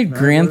ever played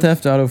Grand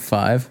Theft Auto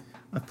 5?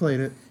 I've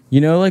played it.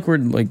 You know, like where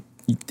like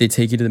they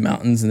take you to the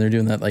mountains and they're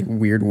doing that like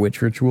weird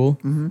witch ritual.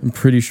 I'm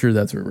pretty sure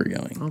that's where we're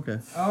going. Okay.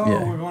 Oh,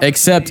 Yeah. we're going to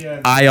Except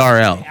the,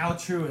 IRL.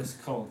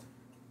 altruist cult.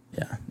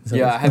 Yeah. Is that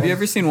Yeah. what it's Have you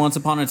ever seen Once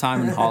Upon a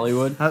Time in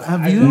Hollywood? Have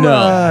I you know.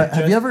 have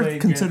Just you ever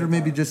played considered Grand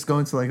maybe Theft just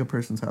going to like a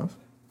person's house?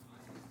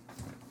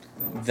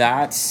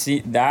 That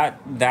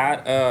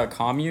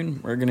commune.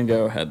 We're gonna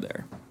go head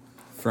there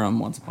from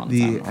Once Upon a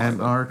Time. The in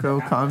Hollywood.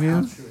 anarcho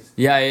commune?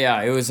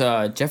 Yeah. It was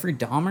Jeffrey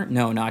Dahmer.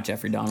 No, not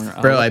Jeffrey Dahmer.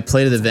 Bro, I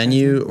played at the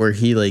venue where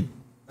he like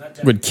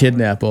would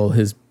kidnap all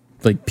his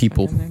like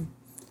people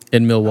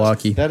in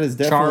Milwaukee. That is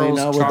definitely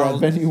not what that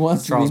venue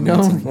wants Charles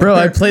Manson. Bro,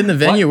 I played in the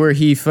venue where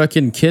he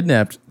fucking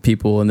kidnapped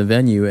people in the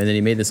venue, and then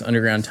he made this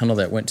underground tunnel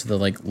that went to the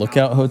like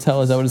Lookout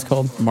Hotel. Is that what it's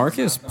called?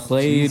 Marcus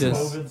played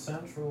COVID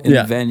Central. in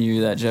Yeah. the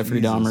venue that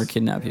Jeffrey Dahmer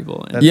kidnapped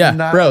people in. That's Yeah,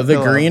 not bro. The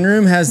Phil. green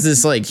room has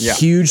this like Yeah.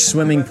 huge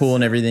swimming pool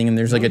and everything, and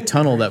there's like a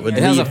tunnel that would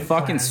It has a lead.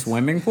 fucking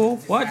swimming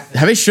pool. What?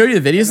 Have I showed you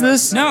the videos of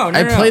this? No,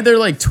 I played there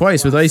like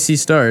twice with Icy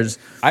Stars,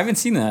 I haven't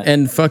seen that.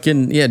 and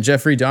fucking yeah,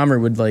 Jeffrey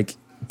Dahmer would like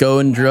go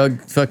and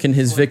drug fucking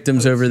his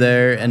victims over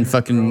there, and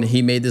fucking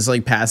he made this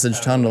like passage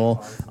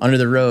tunnel under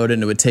the road,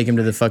 and it would take him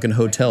to the fucking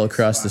hotel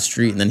across the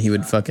street, and then he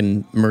would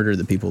fucking murder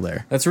the people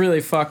there. That's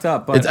really fucked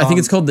up. But I think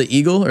it's called the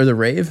Eagle or the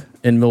Rave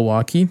in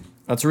Milwaukee.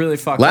 That's really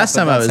fucked Last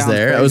up. time I was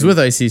there, I was with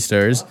Icy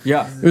Stars.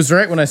 Yeah. It was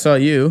right when I saw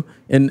you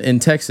in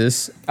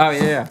Texas, Oh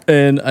yeah.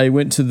 and I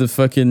went to the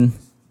fucking.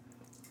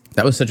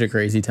 That was such a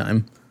crazy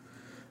time.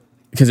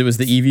 Because it was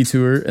the Eevee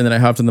tour, and then I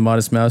hopped on the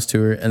Modest Mouse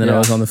tour, and then I Yeah.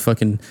 was on the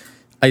fucking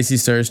Icy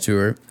Stars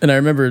tour, and I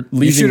remember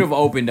leaving. You should have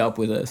opened up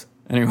with this.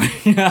 Anyway.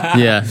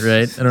 Yeah,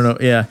 right. I don't know.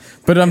 Yeah,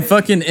 but I'm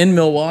fucking in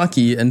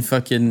Milwaukee, and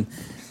fucking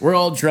we're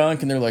all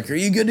drunk, and they're like, "Are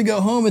you good to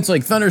go home?" It's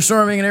like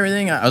thunderstorming and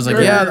everything. I was like,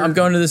 "Yeah, I'm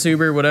going to this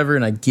Uber, whatever."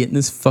 And I get in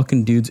this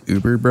fucking dude's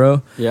Uber,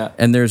 bro. Yeah.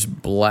 And there's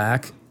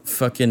black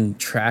fucking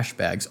trash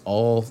bags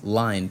all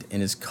lined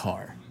in his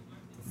car.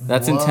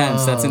 That's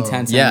intense. That's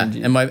intense Yeah,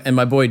 energy. and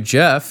my boy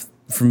Jeff,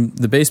 from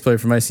the bass player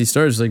from IC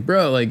Stars, was like,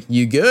 "Bro, like,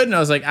 you good?" And I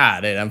was like,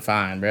 dude, I'm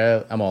fine,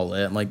 bro. I'm all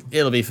lit. I'm like,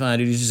 it'll be fine,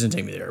 dude. He's just gonna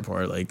take me to the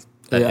airport. Like,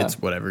 Yeah. it's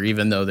whatever.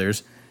 Even though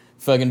there's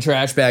fucking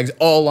trash bags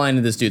all lined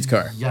in this dude's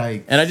car.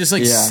 Yikes. And I just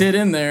like Yeah. sit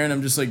in there and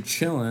I'm just like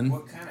chilling.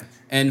 What kind of?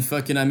 And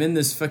fucking, I'm in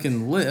this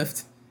fucking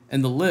lift,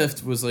 and the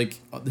lift was like,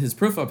 his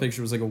profile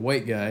picture was like a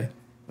white guy,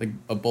 like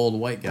a bald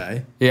white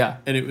guy, yeah.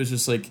 and it was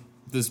just like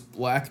this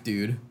black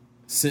dude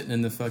sitting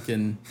in the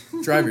fucking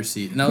driver's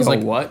seat, and I was Yo,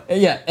 like, what?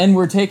 Yeah, and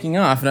we're taking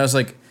off, and I was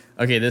like,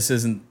 okay, this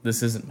isn't my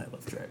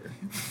Lyft driver.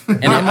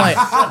 And I'm like,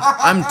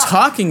 I'm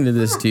talking to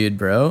this dude,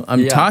 bro.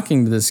 I'm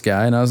talking to this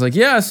guy, and I was like,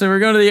 yeah, so we're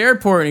going to the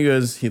airport. And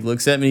he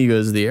looks at me, he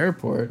goes, the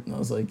airport? And I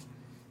was like,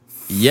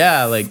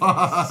 yeah, like,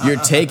 you're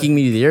taking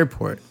me to the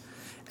airport.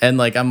 And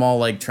like, I'm all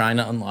like trying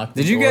to unlock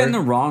the Did you door. get in the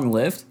wrong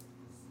lift?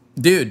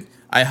 Dude,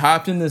 I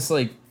hopped in this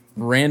like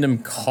random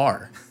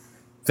car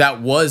that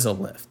was a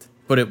lift,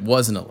 but it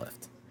wasn't a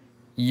lift.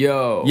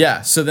 Yo.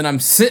 Yeah, so then I'm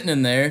sitting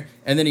in there,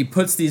 and then he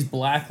puts these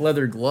black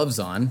leather gloves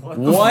on. What?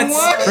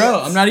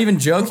 Bro, I'm not even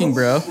joking,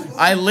 bro.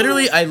 I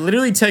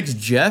literally text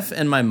Jeff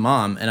and my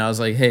mom, and I was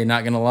like, hey,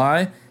 not gonna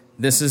lie,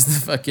 this is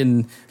the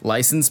fucking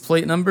license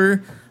plate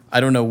number. I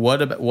don't know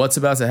what's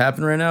about to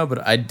happen right now,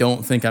 but I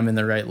don't think I'm in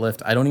the right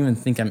lift. I don't even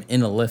think I'm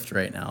in a lift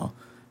right now.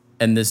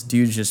 And this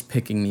dude's just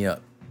picking me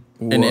up.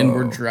 And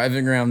we're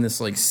driving around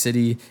this like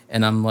city,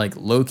 and I'm like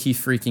low-key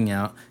freaking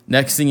out.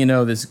 Next thing you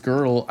know, this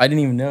girl, I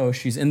didn't even know,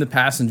 she's in the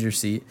passenger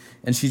seat,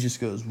 and she just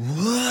goes,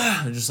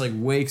 whoa, and just like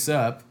wakes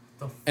up.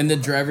 And the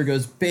driver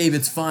goes, babe,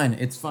 it's fine,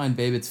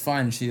 babe, it's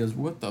fine. And she goes,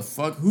 what the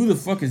fuck? Who the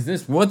fuck is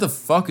this? What the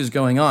fuck is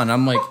going on?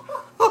 I'm like,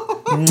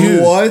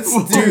 dude, What?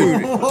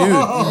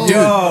 dude,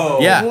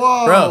 yeah,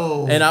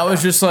 bro. And I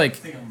was just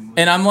like,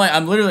 and I'm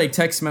literally like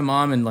texting my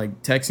mom and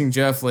like texting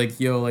Jeff, like,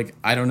 yo, like,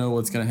 I don't know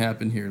what's gonna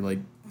happen here. Like,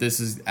 this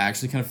is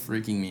actually kind of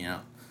freaking me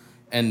out.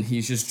 And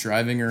he's just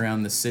driving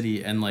around the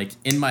city, and like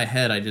in my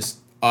head, I just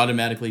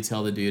automatically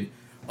tell the dude,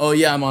 oh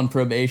yeah, I'm on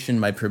probation,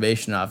 my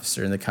probation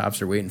officer, and the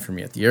cops are waiting for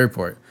me at the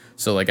airport.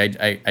 So like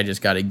I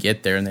just got to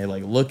get there, and they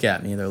like look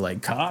at me, and they're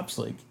like, cops,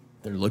 like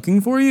they're looking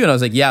for you? And I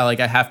was like, yeah, like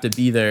I have to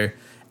be there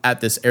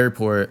at this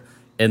airport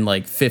in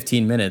like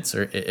 15 minutes,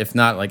 or if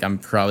not, like I'm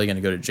probably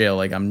gonna go to jail.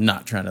 Like I'm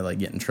not trying to like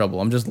get in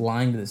trouble. I'm just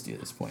lying to this dude at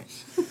this point.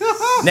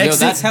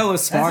 That's hella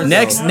smart.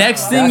 Next thing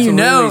That's you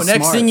know, really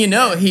next smart. thing you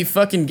know, he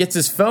fucking gets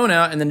his phone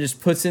out and then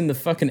just puts in the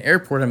fucking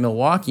airport in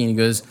Milwaukee, and he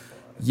goes,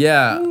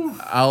 yeah,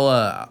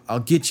 I'll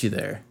get you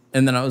there.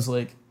 And then I was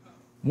like,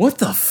 what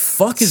the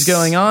fuck is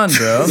going on,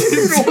 bro?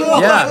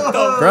 Yeah,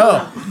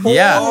 bro.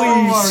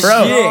 Yeah,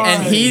 bro.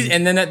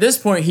 And then at this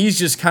point, he's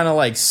just kind of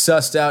like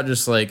sussed out,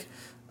 just like,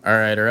 all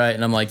right.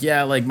 And I'm like,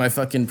 yeah, like my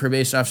fucking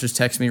probation officers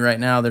text me right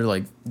now. They're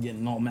like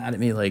getting all mad at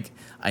me. Like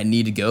I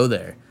need to go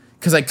there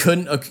because I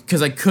couldn't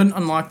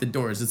unlock the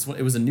doors.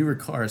 It was a newer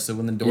car, so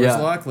when the doors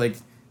lock, like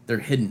they're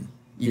hidden.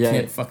 You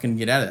can't fucking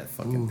get out of that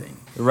fucking thing.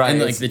 Right.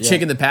 And like the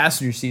chick in the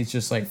passenger seat's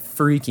just like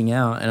freaking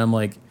out, and I'm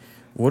like,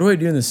 what do I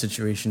do in this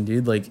situation,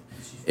 dude? Like,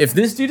 if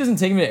this dude doesn't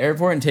take me to the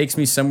airport and takes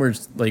me somewhere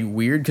like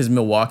weird, because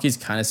Milwaukee's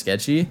kind of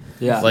sketchy.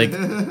 Yeah. Like,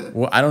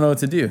 well, I don't know what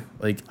to do.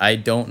 Like, I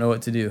don't know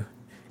what to do.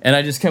 And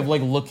I just kept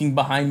like looking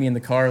behind me in the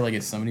car, like,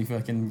 is somebody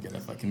fucking gonna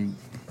fucking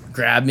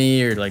grab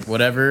me or like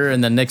whatever?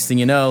 And then next thing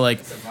you know, like,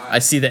 I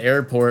see the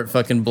airport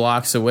fucking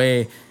blocks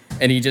away,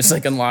 and he just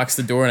like unlocks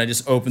the door, and I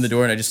just open the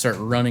door and I just start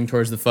running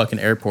towards the fucking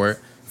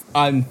airport.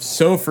 I'm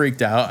so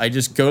freaked out. I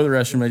just go to the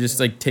restroom. I just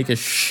like take a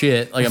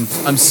shit. Like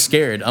I'm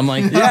scared. I'm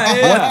like,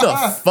 what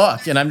the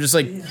fuck? And I'm just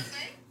like,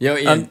 yo,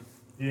 Ian.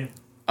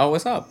 Oh,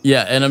 what's up?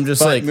 Yeah, and I'm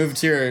just like, move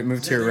to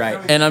your right.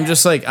 And I'm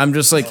just like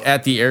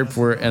at the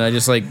airport, and I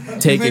just like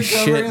take a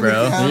shit,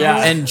 bro.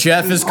 Yeah. And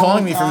Jeff is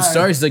calling me from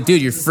Star. He's like,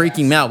 dude, you're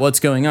freaking me out. What's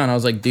going on? I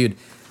was like, dude,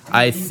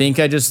 I think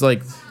I just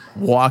like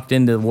walked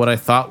into what I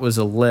thought was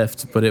a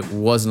lift, but it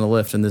wasn't a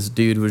lift, and this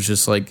dude was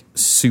just like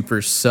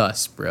super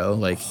sus, bro.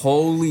 Like,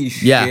 holy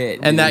shit. Yeah. Dude.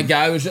 And that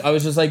guy I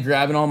was just like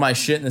grabbing all my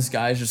shit, and this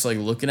guy's just like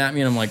looking at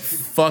me, and I'm like,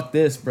 fuck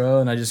this, bro.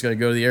 And I just gotta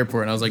go to the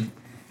airport. And I was like,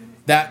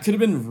 that could have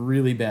been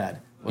really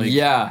bad. Like,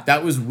 yeah,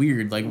 that was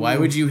weird. Like, why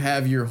would you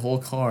have your whole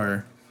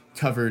car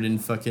covered in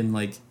fucking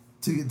like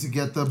to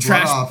get the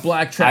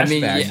black trash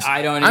bags? Yeah,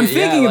 I don't. I'm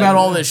thinking about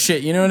all this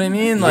shit. You know what I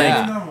mean?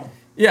 Like,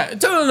 yeah,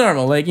 totally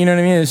normal. Like, you know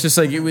what I mean? It's just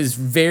like it was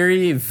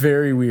very,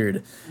 very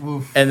weird.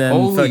 Oof. And then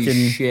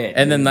holy shit.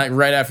 And then like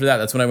right after that,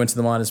 that's when I went to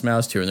the Modest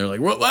Mouse tour, and they're like,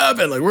 "What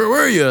happened? Like, where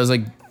were you?" I was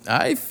like,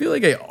 I feel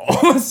like I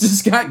almost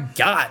just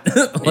got.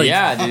 Like,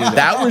 yeah, dude,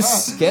 that was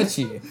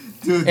sketchy.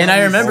 Dude, and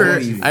I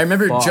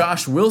remember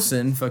Josh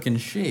Wilson, fucking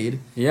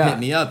Shade, hit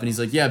me up, and he's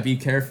like, "Yeah, be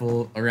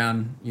careful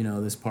around, you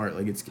know, this part.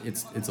 Like,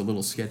 it's a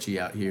little sketchy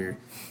out here."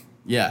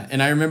 Yeah,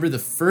 and I remember the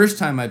first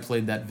time I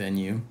played that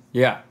venue.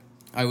 Yeah,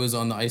 I was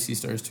on the Icy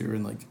Stars tour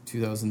in like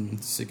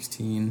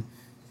 2016,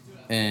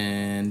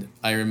 and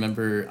I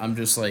remember I'm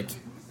just like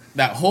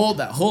that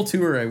whole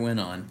tour I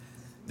went on.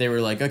 They were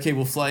like, "Okay,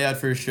 we'll fly out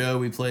for a show.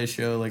 We play a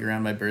show like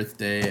around my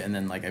birthday, and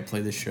then like I play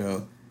the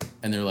show."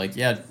 And they're like,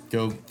 yeah,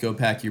 go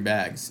pack your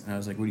bags. And I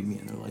was like, what do you mean?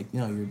 And they're like,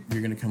 no,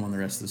 you're going to come on the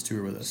rest of this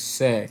tour with us.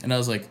 Sick. And I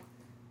was like,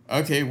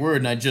 okay, word.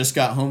 And I just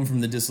got home from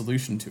the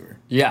Dissolution tour.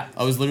 Yeah.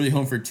 I was literally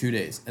home for 2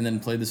 daars and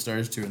then played the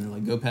Stars tour. And they're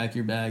like, go pack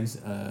your bags.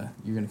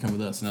 You're going to come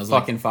with us. And I was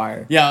fucking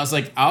fire. Yeah, I was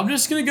like, I'm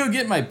just going to go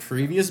get my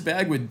previous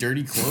bag with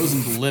dirty clothes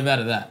and live out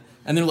of that.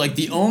 And they're like,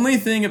 the only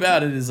thing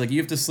about it is like you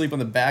have to sleep on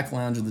the back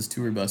lounge of this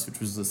tour bus, which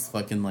was this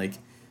fucking like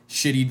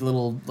shitty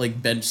little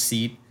like bench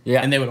seat.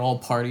 Yeah. And they would all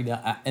party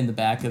in the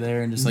back of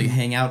there and just like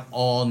hang out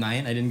all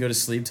night. I didn't go to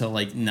sleep till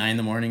like 9 in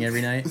the morning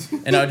every night.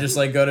 And I would just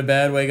like go to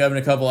bed, wake up in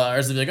a couple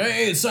hours, and be like,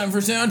 hey, it's time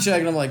for sound check.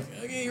 And I'm like,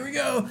 okay, here we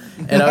go.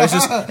 And I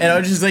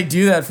would just like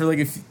do that for like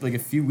a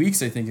few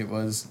weeks, I think it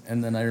was.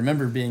 And then I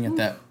remember being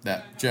at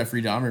that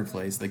Jeffrey Dahmer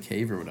place, the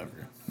Cave or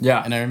whatever.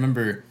 Yeah. And I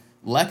remember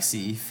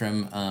Lexi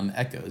from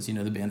Echoes, you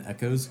know the band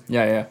Echoes?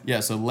 Yeah. Yeah,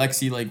 so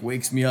Lexi like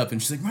wakes me up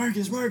and she's like,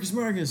 Marcus.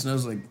 And I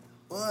was like,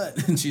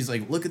 what? And she's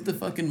like, look at the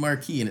fucking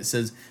marquee and it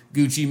says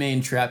Gucci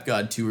Mane Trap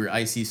God Tour,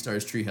 Icy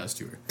Stars Treehouse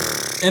Tour.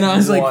 And I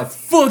was like,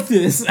 fuck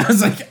this. I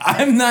was like,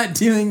 I'm not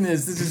doing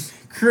this. This is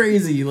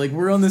crazy. Like,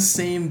 we're on the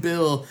same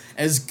bill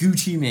as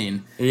Gucci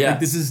Mane. Yeah.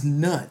 Like, this is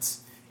nuts.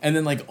 And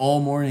then, like,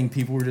 all morning,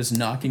 people were just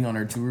knocking on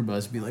our tour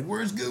bus, be like,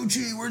 where's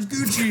Gucci? Where's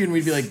Gucci? And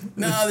we'd be like,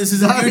 no, this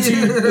isn't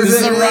Gucci.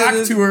 This is a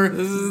rock tour.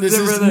 This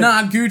is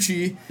not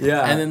Gucci.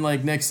 Yeah. And then,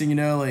 like, next thing you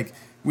know, like,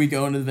 we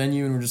go into the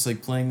venue and we're just,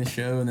 like, playing the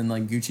show. And then,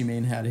 like, Gucci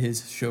Mane had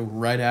his show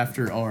right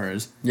after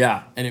ours.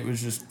 Yeah. And it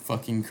was just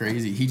fucking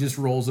crazy. He just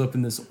rolls up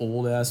in this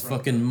old-ass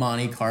fucking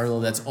Monte Carlo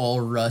that's all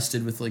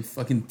rusted with, like,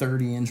 fucking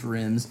 30-inch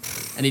rims.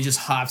 And he just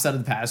hops out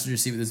of the passenger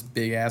seat with this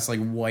big-ass,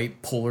 like,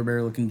 white polar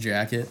bear-looking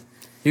jacket.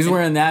 He's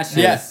wearing that shit.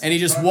 Yeah, and he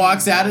just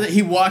walks out of it.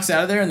 He walks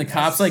out of there, and the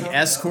cops like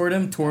escort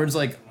him towards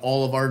like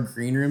all of our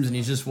green rooms, and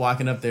he's just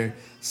walking up there,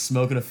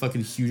 smoking a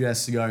fucking huge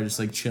ass cigar, just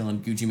like chilling.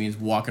 Gucci Mane's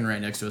walking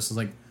right next to us. I was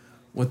like,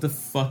 "What the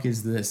fuck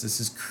is this? This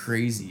is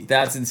crazy."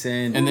 That's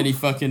insane. And then he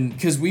fucking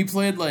because we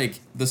played like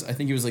this. I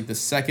think it was like the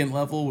second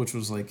level, which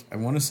was like I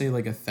want to say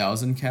like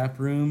 1,000 cap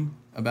room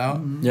about.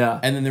 Yeah.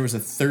 And then there was a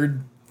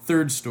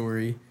third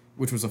story,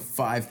 which was a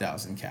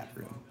 5,000 cap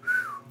room.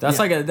 That's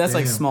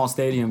like small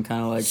stadium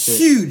kind of like shit.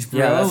 Huge, bro.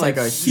 Yeah, that's like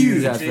a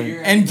huge ass thing.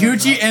 thing. And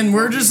Gucci, and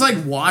we're just like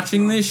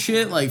watching this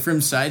shit like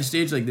from side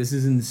stage, like this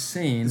is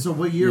insane. So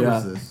what year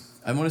was this?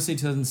 I want to say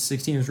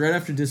 2016. It was right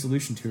after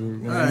Dissolution Tour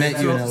when I Alright,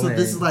 met you in LA. so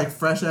this is like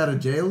fresh out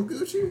of jail,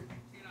 Gucci?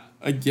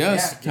 I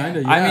guess, kind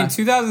of. Yeah. I mean,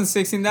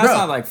 2016. That's Bro,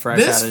 not like fresh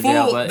this out of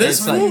jail, fool- but this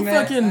it's fool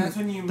like,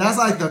 fucking- That's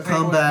like the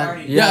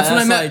comeback. Yeah, that's when I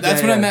that's met. like-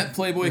 that's yeah, when I yeah. met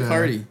Playboy Yeah.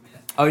 Cardi.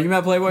 Oh, you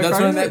met Playboy That's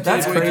Cardi? when I met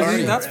That's Playboy crazy.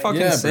 Cardi. That's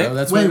fucking Yeah, sick. bro.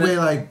 That's when I Wait, met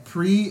like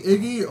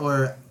pre-Iggy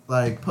or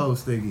like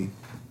post-Iggy?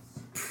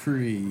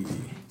 pre.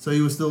 So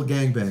he was still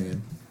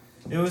gangbanging.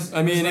 It was.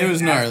 I mean, it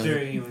was after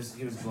gnarly. He was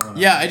blowing up.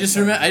 Yeah, I just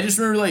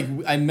remember like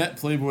I met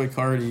Playboy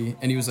Cardi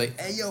and he was like,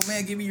 "Hey, yo,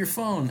 man, give me your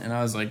phone," and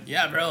I was like,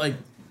 "Yeah, bro, like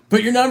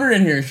put your number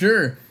in here,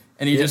 sure."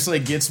 And he just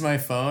like gets my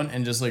phone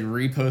and just like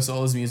reposts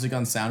all his music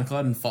on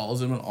SoundCloud and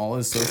follows him on all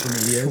his social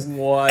medias.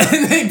 What?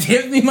 And then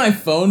gives me my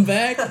phone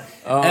back.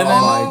 Oh and then,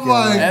 my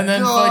God. And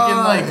then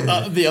fucking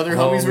like the other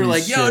homies were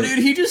Holy like, "Yo, shit. dude,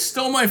 he just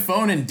stole my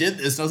phone and did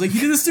this." And I was like, "He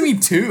did this to me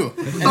too."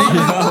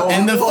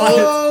 And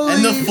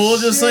the fool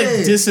just like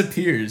shit.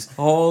 disappears.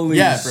 Holy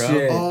Yeah, bro.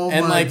 shit. Oh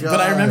And my like, but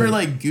I remember God.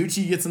 like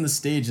Gucci gets on the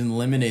stage and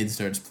Lemonade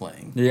starts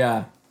playing.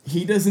 Yeah.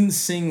 He doesn't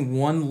sing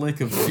one lick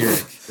of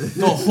lyric.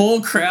 The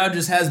whole crowd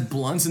just has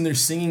blunts and they're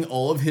singing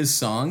all of his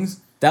songs.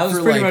 That was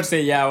for, pretty like- much the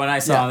when I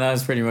saw Yeah. him, that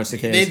was pretty much the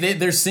case.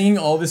 They're singing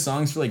all the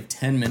songs for like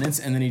 10 minutes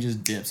and then he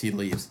just dips. He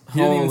leaves. He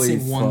didn't even Holy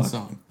sing one fuck.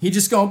 song. He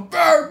just go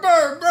burr,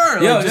 burr,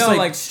 burr. Yo, just no,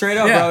 like straight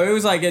up, yeah. bro. It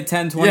was like a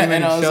 10, 20 yeah,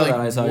 minute and I was show like, that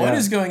I saw. "What yeah.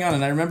 is going on?"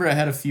 And I remember I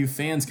had a few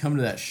fans come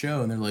to that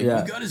show and they're like,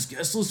 Yeah. "We got his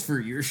guest list for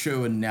your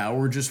show and now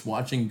we're just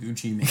watching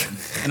Gucci Mane."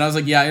 And I was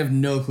like, "Yeah, I have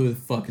no clue what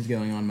the fuck is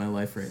going on in my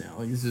life right now.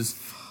 Like, this is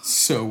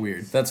so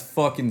weird." That's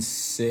fucking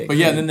sick. But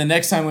yeah, and then the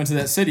next time I went to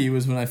that city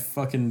was when I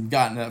fucking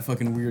got in that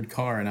fucking weird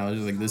car, and I was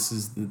just like, "This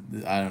is the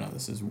I don't know,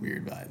 this is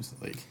weird vibes."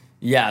 Like,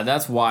 yeah,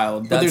 that's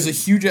wild. but there's a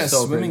huge ass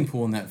so swimming crazy.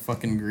 pool in that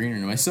fucking green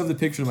room. I still have the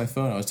picture on my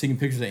phone. I was taking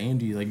pictures of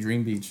Andy, like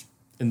Dream Beach,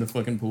 in the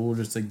fucking pool,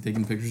 just like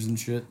taking pictures and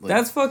shit. Like,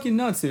 That's fucking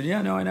nuts, dude.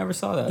 Yeah, no, I never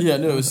saw that. yeah,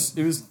 no, it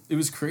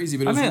was crazy.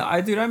 But it I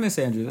was, mean, I miss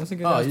Andrew. That's a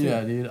good. oh ass dude.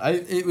 yeah, dude.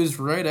 It was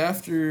right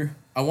after.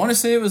 I want to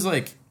say it was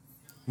like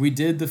we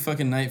did the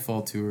fucking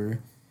Nightfall tour.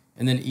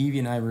 And then Evie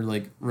and I were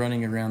like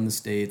running around the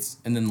States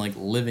and then like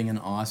living in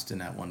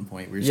Austin at one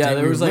point. We were Yeah, staying-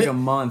 there we was were like lit- a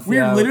month. We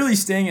yeah. were literally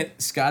staying at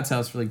Scott's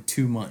house for like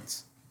 2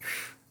 months.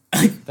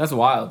 That's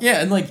wild.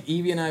 Yeah, and like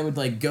Evie and I would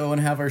like go and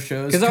have our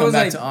shows. 'Cause I Come was,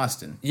 back like- to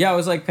Austin. Yeah, I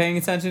was like paying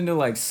attention to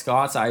like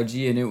Scott's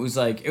IG, and it was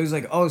like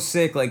oh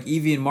sick, like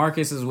Evie and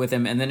Marcus is with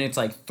him, and then it's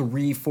like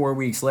 3-4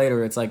 weeks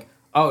later, it's like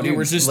oh dude,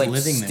 we're just like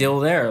living there. still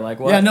there. Like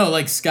what? Yeah, no,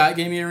 like Scott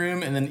gave me a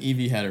room and then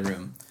Evie had a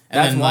room. And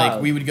That's then wild.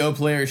 like we would go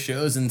play our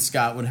shows and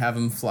Scott would have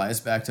him fly us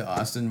back to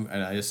Austin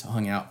and I just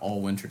hung out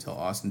all winter till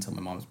Austin till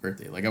my mom's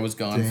birthday. Like I was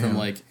gone from Damn.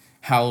 like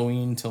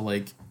Halloween till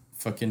like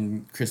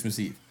fucking Christmas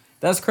Eve.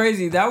 That's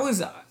crazy. That's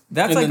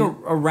And like then-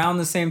 around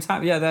the same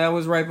time. Yeah, that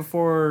was right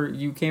before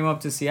you came up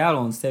to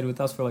Seattle and stayed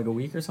with us for like a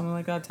week or something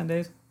like that, 10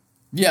 days.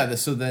 Yeah,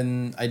 so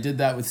then I did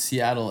that with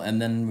Seattle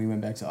and then we went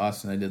back to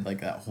Austin. I did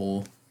like that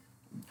whole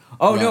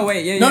Oh run. no,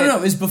 wait, yeah, No, yeah. no,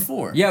 it was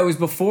before. Yeah, it was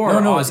before.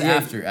 No, it was yeah.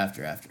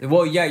 after.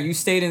 Well, yeah, you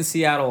stayed in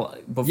Seattle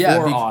before Yeah,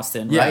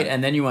 Austin, yeah. right?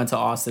 And then you went to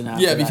Austin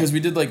after Yeah, that. because we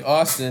did like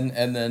Austin,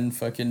 and then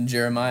fucking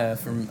Jeremiah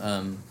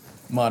from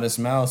Modest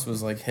Mouse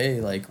was like,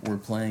 "Hey, like we're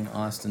playing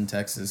Austin,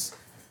 Texas,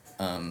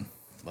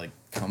 like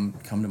come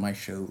to my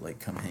show, like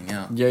come hang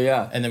out.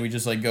 Yeah. And then we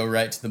just like go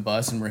right to the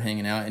bus and we're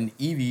hanging out. And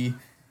Evie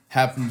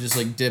happened to just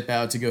like dip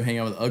out to go hang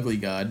out with Ugly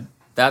God.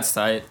 That's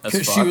tight.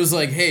 Because she was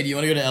like, hey, do you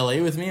want to go to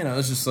LA with me? And I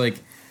was just like,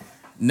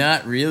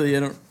 not really.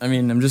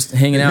 I'm just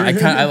hanging out.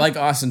 I like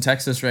Austin,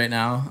 Texas right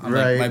now. I'm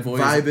Right, like, my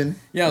boys. vibing.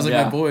 Yeah, I was like,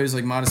 Yeah. my boys,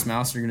 like Modest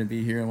Mouse, are going to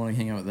be here. I want to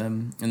hang out with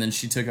them. And then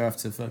she took off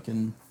to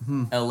fucking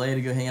LA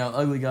to go hang out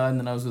with Ugly God. And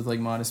then I was with like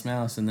Modest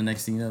Mouse. And the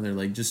next thing you know, they're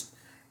like, just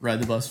ride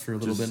the bus for a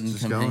little bit and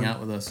just come going. hang out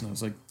with us. And I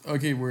was like,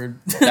 okay, word.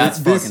 That's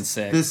fucking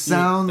sick. This That's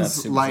sounds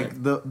super like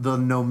sick. the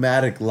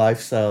nomadic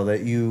lifestyle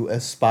that you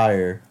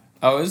aspire.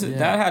 Oh, is it? Yeah.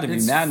 That had to be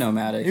It's- mad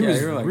nomadic. It Yeah,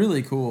 was you were like,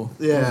 really cool.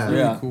 Yeah. It was really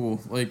Yeah.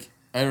 cool. Like,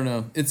 I don't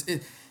know.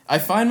 I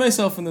find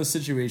myself in those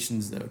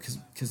situations though,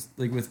 because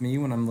like with me,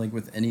 when I'm like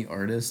with any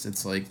artist,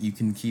 it's like you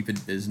can keep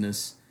it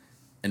business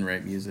and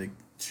write music,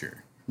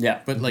 sure.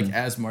 yeah. But like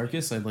as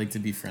Marcus, I'd like to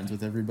be friends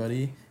with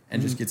everybody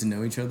and just get to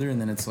know each other. And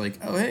then it's like,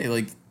 oh hey,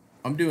 like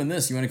I'm doing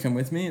this. You want to come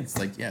with me? It's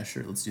like, yeah,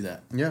 sure, let's do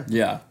that. Yeah.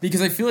 Yeah.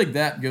 Because I feel like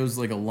that goes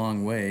like a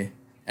long way,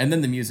 and then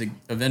the music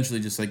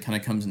eventually just like kind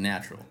of comes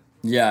natural.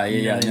 Yeah.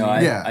 You know what No, I I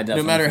mean? Yeah. I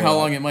definitely No matter feel how that.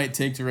 long it might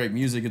take to write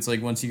music, it's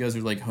like once you guys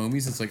are like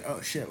homies, it's like, oh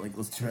shit, like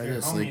let's try If you're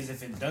this. homies, Like,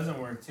 if it doesn't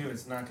work too,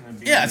 it's not gonna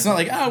be. yeah, it's not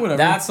like whatever.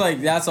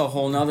 That's a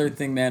whole nother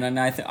thing, man. And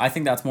I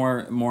think that's more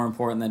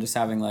important than just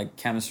having like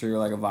chemistry or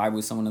like a vibe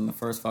with someone in the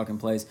first fucking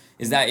place.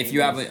 Is that if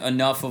you have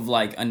enough of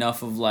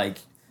like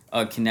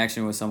a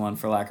connection with someone,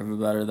 for lack of a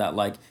better, that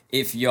like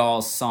if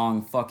y'all's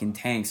song fucking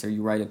tanks or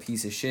you write a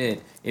piece of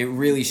shit, it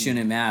really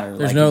shouldn't matter.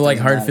 There's Like, no it like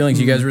doesn't hard matter. feelings.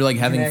 You guys were like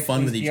having Connect, fun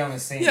please with be each on other. the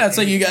same Yeah, it's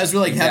like you page. guys were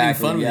like having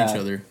Exactly, fun with yeah. each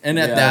other. And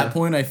at Yeah. that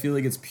point, I feel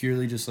like it's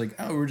purely just like,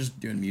 oh, we're just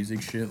doing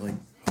music shit. Like,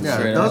 Yeah,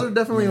 Straight those up. are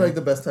definitely like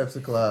the best types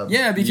of collabs.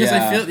 yeah, because I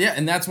Yeah. feel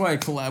and that's why I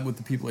collab with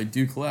the people I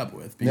do collab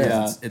with, because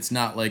Yeah. it's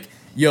not like,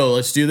 yo,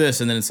 let's do this,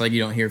 and then it's like you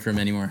don't hear from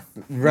them anymore.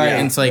 Right.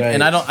 And it's like, right.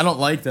 and I don't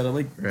like that. I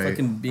like Right.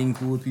 fucking being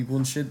cool with people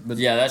and shit. But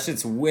Yeah, that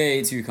shit's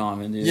way too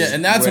common, dude. yeah,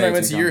 and that's when Way I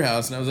went too to your common.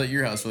 house, and I was at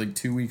your house for like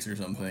 2 weeks or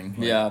something.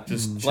 Like, Yeah,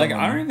 just like chilling.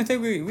 I don't even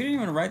think we didn't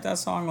even write that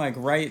song like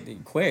right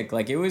quick.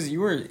 Like it was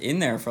you were in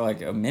there for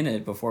like a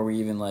minute before we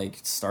even like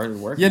started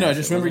working. Yeah, no, on I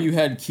just shit, remember wasn't you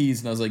had keys,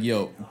 and I was like,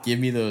 yo, give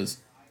me those.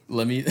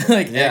 Let me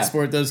like Yeah.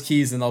 export those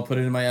keys, and I'll put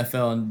it in my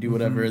FL and do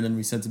whatever. And then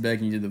we sent it back,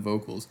 and you did the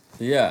vocals.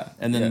 it? Yeah,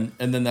 And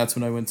then that's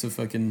when I went to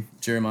fucking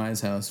Jeremiah's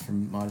house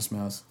from Modest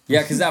Mouse.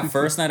 yeah, because that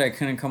first night I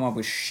couldn't come up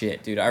with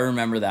shit, dude. I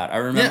remember that. I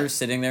remember Yeah.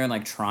 sitting there and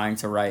like trying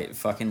to write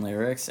fucking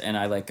lyrics, and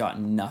I like got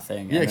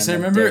nothing. Yeah, And because then I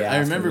the remember day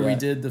after, we yeah.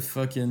 did the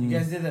fucking You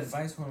guys did that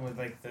Vice one with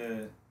like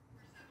the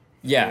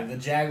Yeah. the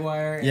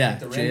Jaguar and Yeah, like,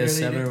 the render JS7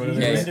 they or did. whatever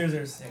The it is. renders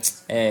are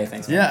sick. Hey,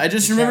 thanks. man. yeah. I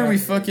just Shout remember out we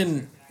to-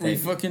 fucking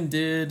Thank you.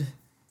 did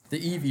the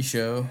Evie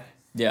show,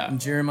 Yeah. and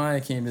Jeremiah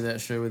came to that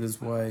show with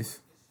his wife,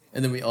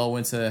 and then we all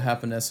went to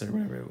Happinessa or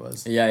whatever it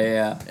was.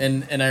 Yeah.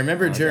 And I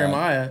remember God.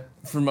 Jeremiah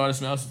from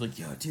Modest Mouse was like,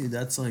 yo, dude,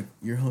 that's like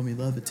your homie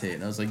Levitate.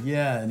 And I was like,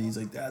 yeah. And he's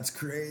like, that's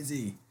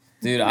crazy.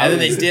 Dude, I And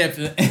then was, they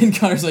dipped, and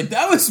Connor's like,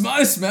 that was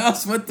Modest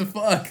Mouse. What the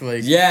fuck?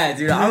 Like, yeah,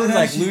 dude, I was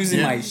like losing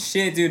Yeah. my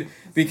shit, dude,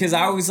 because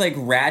I was like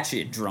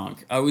ratchet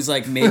drunk. I was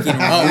like making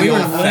Oh, we real were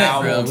lit,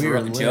 foul bro. We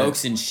were lit.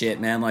 jokes and shit,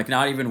 man. Like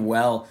not even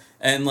well,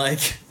 and like,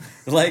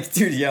 like,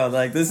 dude, yo,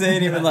 like this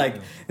ain't even like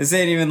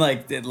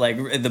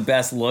the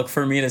best look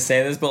for me to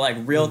say this, but like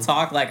real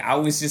talk, like I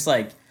was just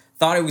like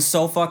thought it was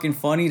so fucking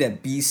funny to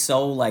be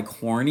so like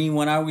horny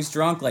when I was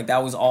drunk. Like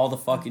that was all the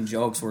fucking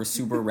jokes were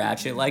super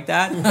ratchet like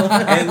that.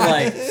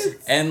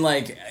 and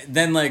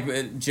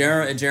then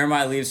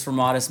Jeremiah leaves for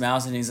Modest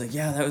Mouse and he's like,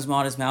 yeah, that was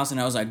Modest Mouse. And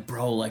I was like,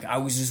 bro, like I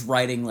was just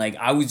writing, like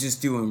I was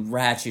just doing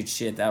ratchet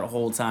shit that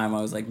whole time.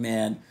 I was like,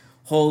 man,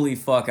 holy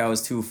fuck, I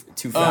was too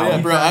foul. Oh,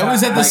 yeah, bro. I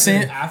was at the Like,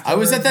 same. I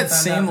was at that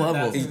afterwards, same you found out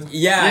level. that that's-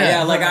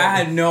 Yeah, like I right.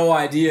 had no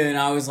idea, and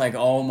I was like,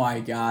 "Oh my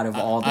god!" Of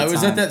all the I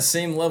was time. at that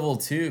same level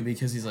too,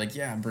 because he's like,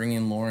 yeah, bring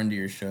in Lauren to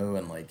your show,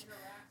 and like,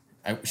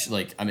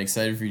 I'm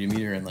excited for you to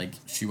meet her, and like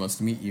she wants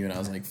to meet you, and I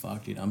was like,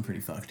 fuck, dude, I'm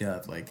pretty fucked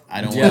up. Like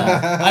I don't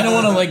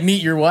want to like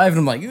meet your wife, and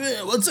I'm like,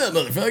 what's up,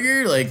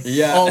 motherfucker? Like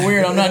Yeah. all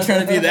weird. I'm not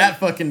trying to be that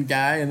fucking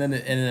guy, and then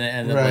it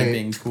ended up like Right.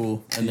 being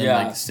cool, and then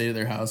Yeah. like stayed at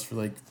their house for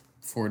like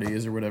 4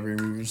 days or whatever, and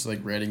we were just like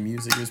writing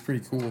music. It was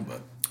pretty cool, but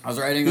I was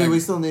writing Dude, like, we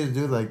still need to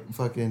do like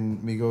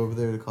fucking me go over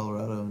there to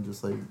Colorado and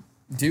just like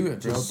do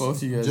it, bro.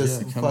 Both you guys,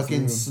 just yeah, come fucking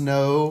through.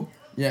 snow.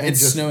 Yeah, and it's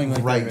just snowing like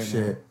that write right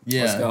shit. now.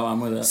 Yeah, let's go. I'm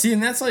with it. See,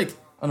 and that's like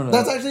I don't know.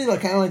 That's actually like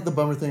kind of like the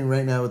bummer thing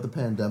right now with the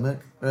pandemic,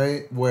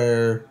 right?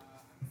 Where,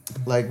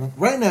 like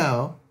right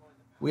now,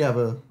 we have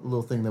a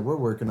little thing that we're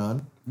working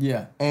on,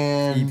 yeah.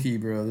 and EP,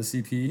 bro. This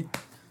EP.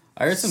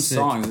 I heard some Sick.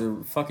 songs. They're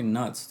fucking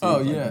nuts. Dude. Oh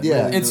Like, yeah,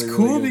 Yeah. It's really,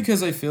 cool really good.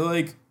 because I feel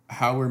like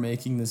how we're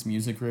making this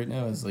music right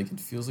now is like it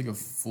feels like a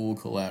full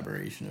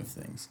collaboration of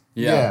things.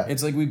 Yeah,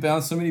 It's like we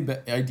bounce so many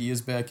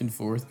ideas back and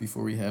forth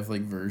before we have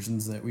like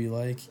versions that we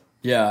like,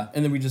 yeah,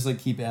 and then we just like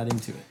keep adding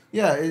to it.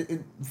 yeah,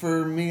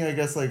 for me, I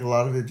guess like a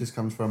lot of it just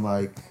comes from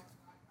like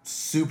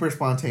super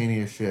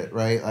spontaneous shit,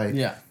 right? Like,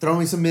 Yeah. throw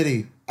me some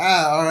MIDI.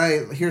 All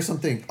right, here's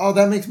something. Oh,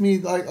 that makes me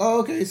like, oh,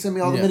 okay, send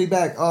me all the Yeah. MIDI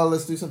back. Oh,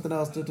 let's do something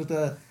else. Da, da,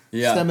 da.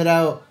 Yeah. Stem it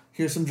out.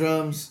 Here's some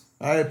drums.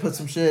 All right, put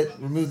some shit,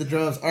 remove the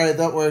drums. All right,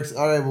 that works.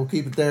 All right, we'll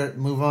keep it there,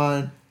 move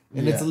on.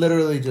 And it's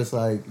literally just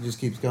like, it just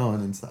keeps going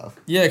and stuff.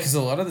 Yeah, because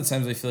a lot of the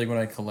times I feel like when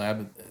I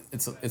collab,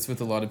 it's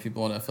with a lot of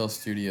people on FL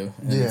Studio.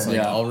 And it's like,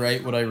 I'll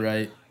write what I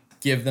write,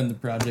 give them the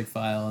project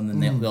file, and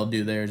then they'll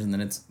do theirs, and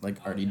then it's like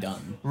already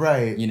done.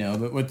 Right. You know,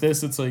 but with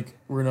this, it's like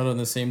we're not on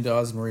the same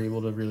DAWs, and we're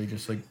able to really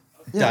just like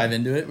dive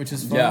into it, which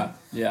is fun.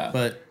 Yeah.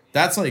 But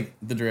that's like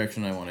the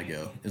direction I want to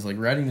go, is like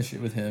writing the shit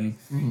with him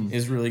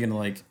is really going to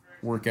like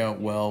work out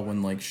well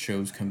when like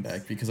shows come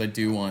back, because I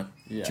do want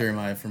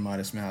Jeremiah from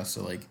Modest Mouse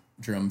to like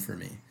drum for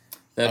me.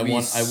 I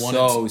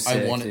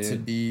want it to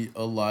be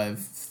a live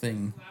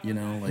thing, you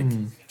know, like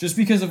just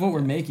because of what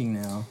we're making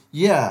now.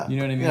 Yeah. You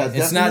know what I mean? Yeah,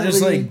 it's not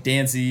just like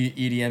dancey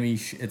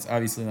EDM-y it's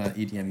obviously not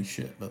EDM-y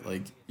shit, but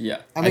like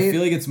I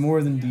feel like it's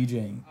more than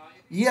DJing.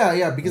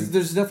 Yeah, because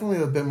there's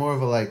definitely a bit more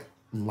of a like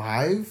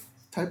live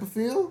type of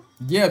feel.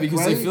 Yeah,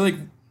 because I feel like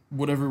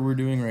whatever we're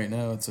doing right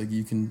now, it's like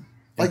you can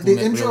like the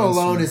intro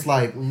alone is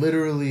like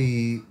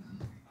literally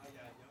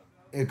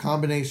a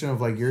combination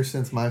of like your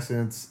synths, my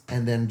synths,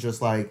 and then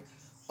just like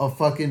a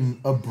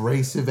fucking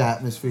abrasive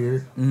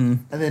atmosphere,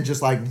 and then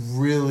just like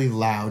really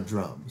loud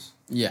drums.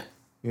 Yeah,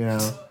 you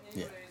know.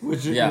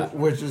 Yeah,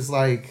 which is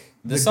like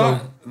the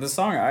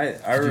song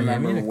I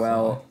remember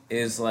well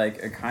is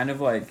like a kind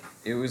of like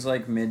it was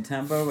like mid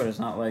tempo, but it's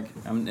not like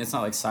it's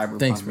not like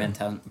cyberpunk mid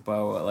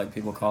tempo like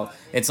people call it.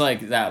 It's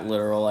like that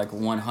literal like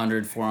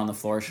 104 on the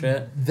floor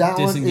shit. That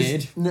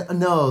Disengage? one is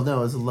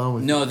no, it's Alone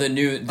With No, the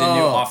new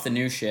off the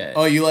new shit.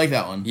 Oh, you like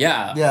that one?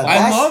 Yeah,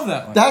 I love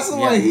that one. That's the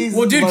one he's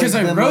dude, because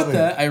like,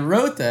 I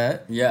wrote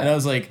that, and I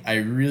was like, I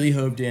really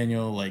hope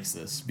Daniel likes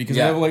this because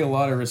I have like a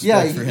lot of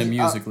respect for him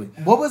musically.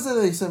 What was it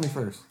that he sent me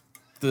first?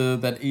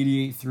 That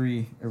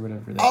 88.3 or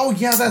whatever.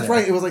 That's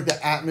right. It was like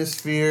the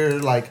atmosphere,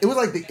 like it was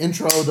like the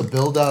intro, the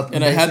build up,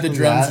 and I had the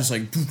drums just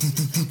like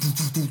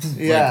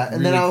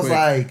and then I was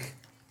like,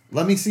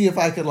 let me see if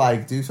I could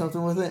like do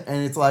something with it,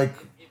 and it's like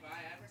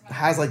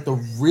has like the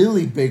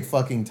really big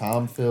fucking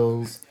tom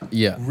fills,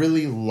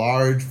 really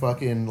large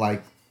fucking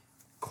like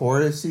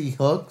chorusy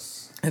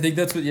hooks. I think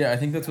that's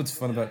what's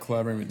fun about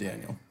collaborating with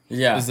Daniel.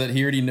 Yeah, is that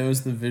he already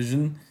knows the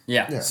vision.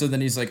 Yeah. So then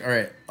he's like, all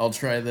right, I'll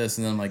try this,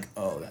 and then I'm like,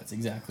 oh, that's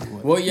exactly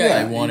what.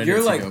 I wanted you're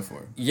it like, to go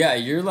for. Yeah,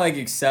 you're like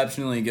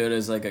exceptionally good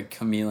as like a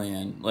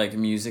chameleon, like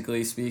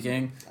musically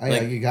speaking.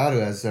 Like, you got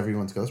to as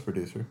everyone's ghost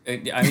producer.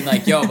 I mean,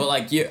 like, but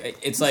like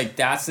it's like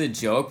that's the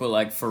joke, but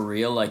like for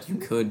real, like you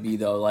could be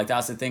though. Like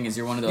that's the thing is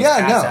you're one of those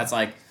cats that's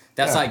like.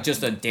 That's like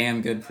just a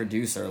damn good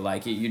producer.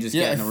 Like you just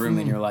get in a room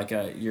and you're like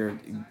you're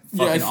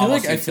fucking I feel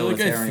like I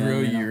throw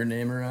your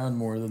name around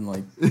more than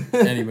like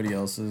anybody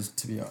else's,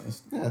 to be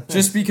honest. Yeah,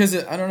 just because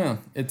I don't know,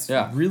 it's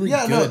really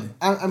good. No,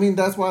 I mean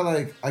that's why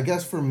like I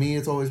guess for me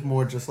it's always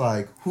more just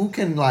like who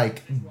can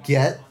like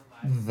get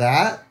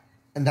that,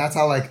 and that's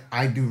how like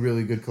I do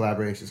really good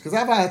collaborations, because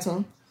I've had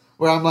some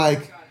where I'm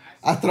like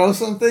I throw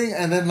something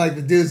and then like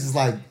the dude's just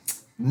like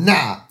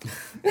nah,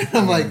 and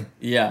I'm like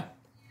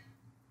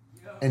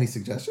any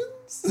suggestions?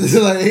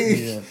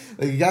 like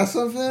you got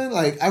something?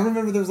 Like I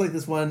remember there was like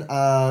this one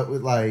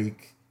with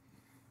like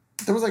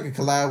there was like a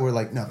collab where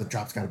like no, the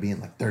drop's got to be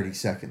in like 30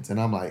 seconds, and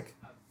I'm like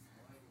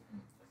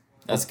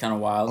that's kind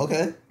of wild.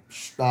 Okay,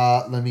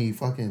 let me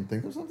fucking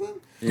think of something.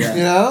 Yeah,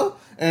 you know,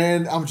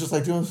 and I'm just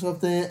like doing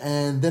something,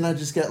 and then I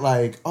just get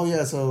like, oh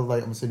yeah, so like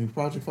I'm gonna send you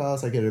project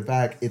files. I get it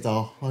back. It's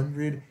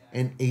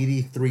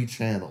 183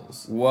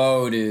 channels.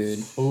 Whoa,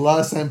 dude.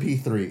 Plus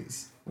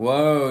MP3s.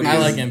 Whoa, dude. I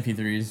like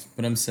MP3s,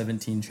 but I'm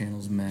 17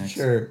 channels max.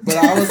 Sure, but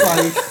I was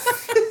like,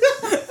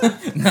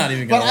 not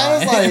even gonna lie. I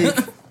was like,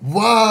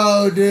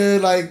 whoa,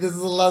 dude, like this is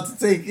a lot to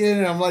take in,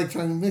 and I'm like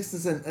trying to mix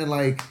this, and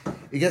like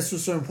it gets to a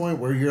certain point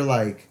where you're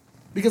like,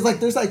 because like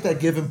there's like that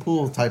give and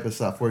pull type of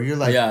stuff where you're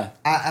like, I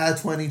add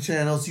 20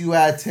 channels, you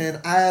add 10,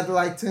 I add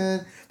like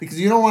 10, because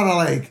you don't want to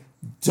like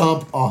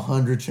dump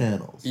 100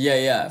 channels.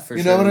 Yeah, for sure.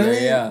 You know what I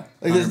mean? Yeah.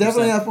 Like there's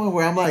definitely that point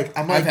where I'm like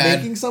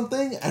making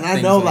something, and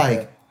I know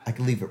like I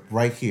can leave it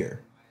right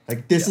here.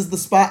 Like this is the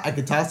spot. I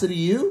could toss it to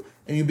you,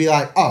 and you'd be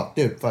like, "Oh,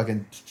 dude,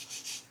 fucking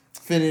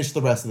finish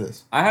the rest of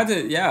this." I've had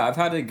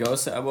to go.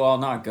 Well,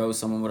 not go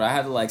someone, but I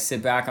had to like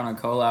sit back on a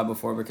collab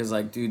before because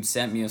like dude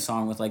sent me a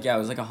song with like it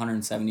was like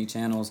 170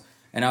 channels,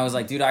 and I was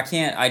like, dude, I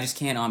just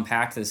can't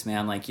unpack this,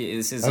 man. Like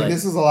this is like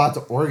this is a lot to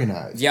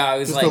organize. Yeah, I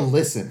was just like to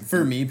listen.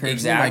 For me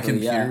personally, my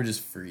computer would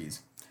just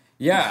freeze.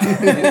 Yeah,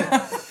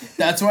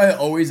 that's why I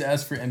always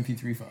ask for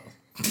MP3 files.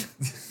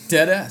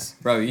 Dead ass.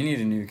 Bro, you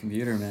need a new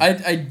computer, man.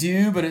 I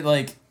do, but it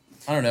like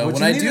I don't know. What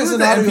when you I need do is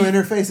an audio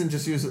interface and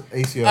just use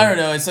ACO. I don't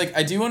know. It's like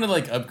I do want to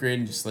like upgrade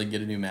and just like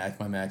get a new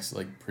Mac. My Mac's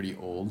like pretty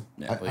old.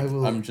 Yeah,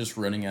 I'm just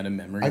running out of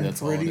memory. I'm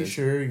That's all it pretty is.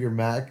 sure your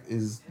Mac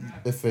is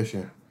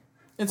efficient.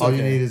 It's all okay.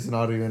 you need is an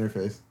audio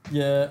interface.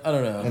 Yeah, I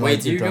don't know. And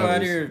wait, do you go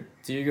out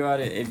of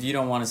if you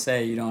don't want to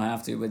say, you don't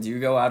have to, but do you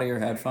go out of your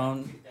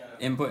headphone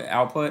input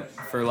output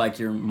for like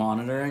your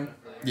monitoring?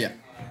 Yeah.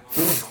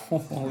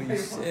 Holy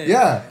shit.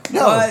 Yeah.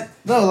 No. What?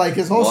 No, like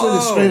his whole shit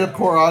is Whoa. straight up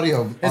core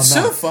audio. on It's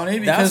so that. funny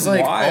because That's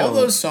like all wild.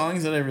 those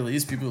songs that I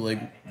released, people are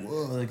like,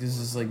 whoa, like this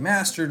is like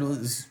mastered,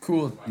 this is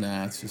cool.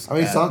 Nah, it's just. I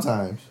mean, bad.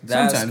 sometimes.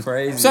 That's sometimes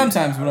crazy.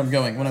 Sometimes when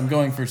I'm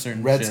going for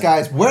certain Red shit.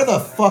 Skies. Where the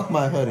fuck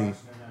my hoodie?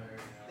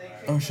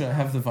 Oh shit, I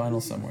have the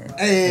vinyl somewhere.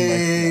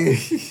 Hey.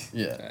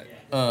 Yeah.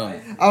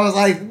 I was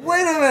like,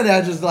 wait a minute.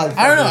 I just like.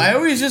 I don't know. I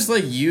always just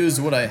like use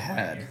what I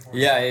had.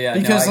 Yeah.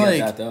 Because no, I like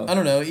get that, though. I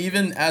don't know,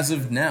 even as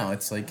of now,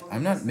 it's like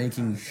I'm not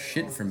making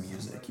shit from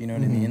music. You know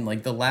what I mean?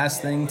 Like the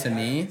last thing to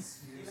me,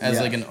 as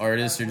Yeah. like an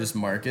artist or just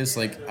Marcus,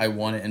 like I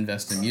want to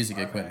invest in music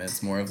equipment.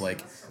 It's more of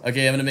like,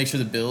 okay, I'm gonna make sure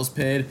the bill's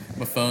paid,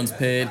 my phone's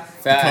paid, the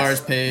Facts.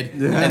 car's paid,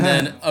 and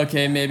then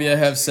okay, maybe I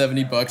have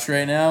 $70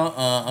 right now.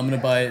 I'm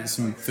gonna buy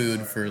some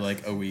food for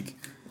like a week.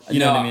 You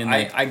know what I mean?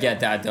 Like, I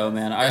get that though,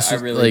 man. I it's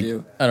just, really like,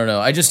 do. I don't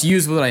know. I just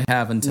use what I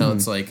have until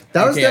it's like,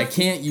 That was okay, I def-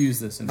 can't use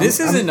this. This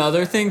is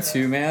another thing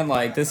too, man.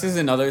 Like this is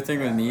another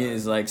thing with me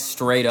is like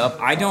straight up.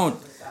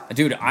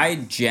 I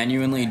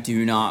genuinely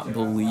do not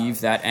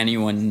believe that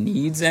anyone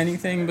needs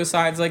anything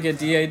besides like a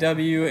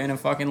DAW and a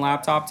fucking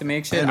laptop to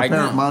make shit. And I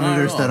apparent don't.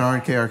 monitors all. that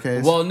aren't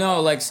KRKs. Well,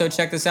 no, like so.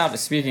 Check this out.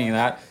 Speaking of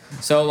that,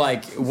 so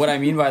like what I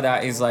mean by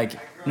that is like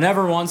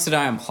never once did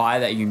I imply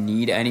that you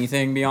need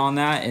anything beyond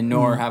that, and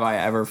nor have I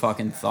ever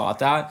fucking thought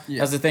that. Yeah.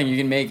 That's the thing. You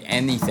can make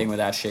anything with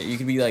that shit. You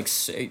can be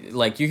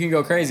like you can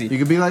go crazy. you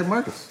could be like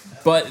Marcus.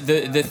 But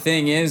the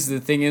thing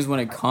is when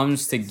it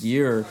comes to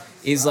gear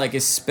is like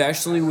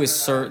especially with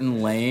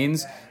certain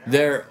lanes,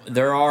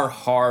 there are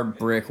hard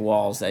brick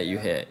walls that you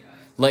hit.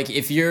 Like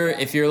if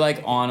you're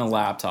like on a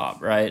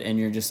laptop, right, and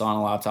you're just on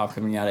a laptop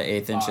coming out at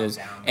 1/8 inches,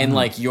 and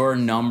like your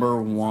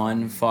number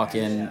one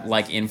fucking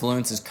like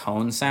influence is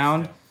cone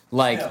sound,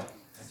 like.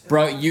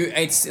 Bro,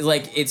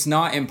 it's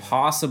not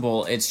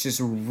impossible. It's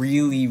just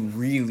really,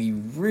 really,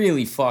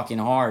 really fucking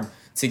hard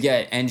to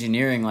get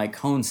engineering like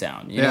cone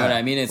sound. You know what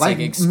I mean? It's like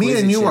exquisite me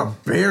and you shit. are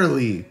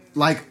barely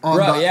like on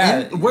Bro, the.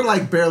 yeah. We're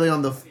like barely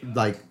on the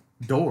like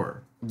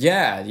door.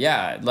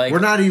 Yeah. Like We're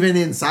not even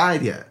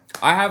inside yet.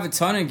 I have a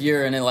ton of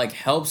gear and it like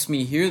helps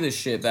me hear this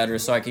shit better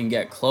so I can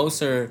get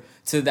closer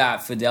to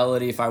that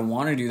fidelity if I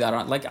want to do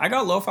that. Like I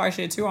got lo-fi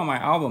shit too on my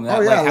album. That,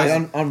 Oh yeah, like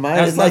has- on mine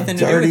has it's like nothing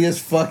to do with- dirty as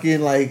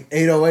fucking like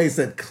 808s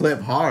that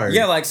clip hard.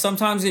 Yeah, like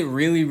sometimes it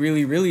really,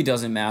 really, really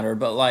doesn't matter.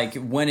 But like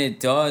when it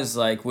does,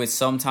 like with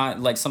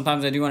sometimes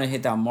I do want to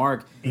hit that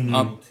mark.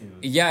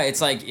 Yeah,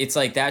 it's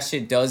like that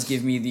shit does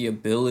give me the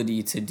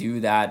ability to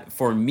do that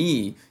for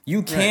me.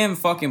 You can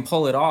fucking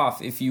pull it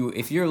off if you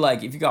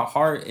got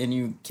heart and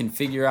you can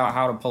figure out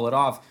how to pull it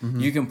off.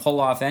 You can pull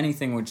off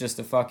anything with just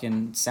a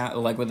fucking sound,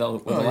 like with a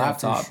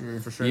laptop.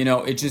 for sure. You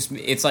know,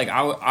 it's like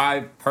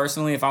I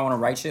personally, if I want to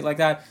write shit like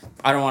that,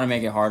 I don't want to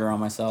make it harder on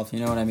myself. You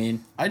know what I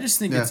mean? I just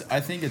think Yeah.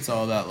 I think it's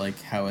all about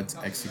like how it's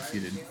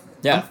executed.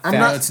 Yeah, I'm You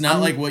not- know, it's not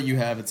like what you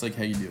have; it's like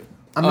how you do it.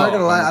 I'm not Oh,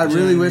 gonna lie. I 100%.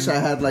 really wish I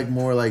had like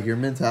more like your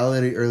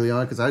mentality early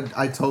on because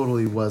I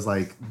totally was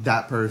like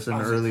that person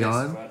early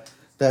on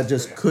that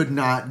just could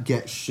not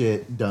get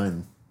shit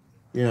done.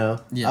 You know,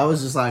 Yeah. I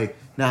was just like,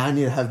 nah, I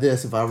need to have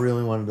this if I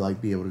really wanted to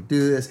like be able to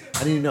do this.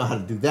 I need to know how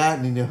to do that.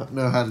 I need to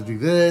know how to do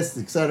this,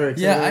 etc.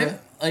 Yeah,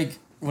 I like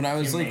when I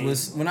was like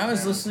when I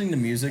was listening to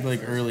music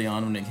like early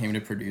on when it came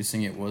to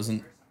producing, it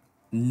wasn't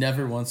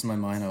never once in my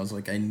mind I was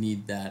like I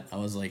need that. I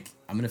was like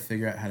I'm gonna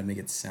figure out how to make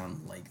it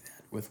sound like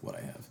that with what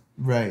I have.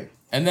 right.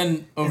 And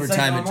then over It's like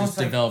time it almost just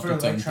like developed for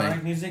its own electronic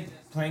thing. music,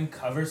 playing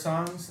cover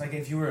songs. Like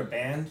if you were a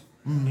band,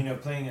 you know,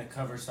 playing a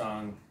cover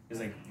song is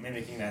like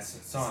mimicking that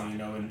song, you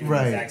know, and doing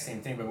Right. the exact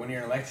same thing. But when you're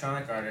an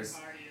electronic artist,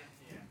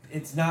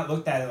 it's not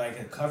looked at like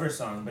a cover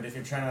song. But if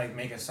you're trying to like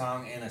make a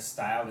song in a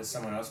style that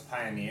someone else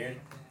pioneered,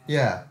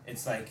 Yeah,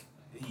 it's like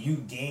you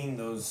gain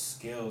those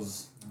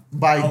skills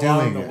by along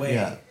doing the it. way.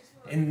 Yeah.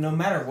 And no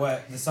matter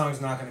what, the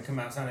song's not going to come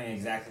out sounding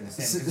exactly the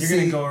same. 'Cause you're See-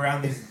 going to go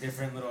around these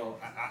different little,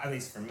 at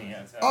least for me.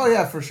 Oh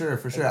yeah, for sure.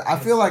 I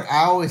feel like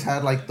I always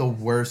had like the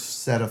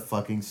worst set of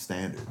fucking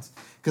standards.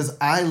 Cause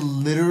I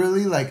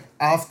literally like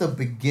off the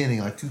beginning,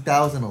 like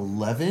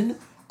 2011,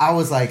 I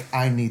was like,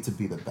 I need to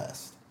be the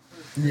best.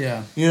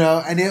 Yeah. You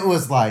know, and it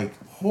was like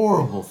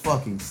horrible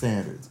fucking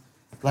standards.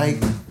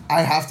 Like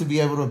I have to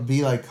be able to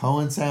be like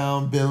Cohen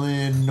Sound,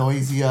 Billin,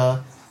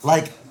 Noisia,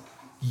 like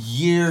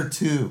year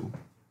 2.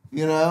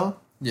 You know?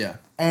 Yeah.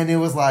 And it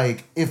was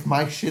like, if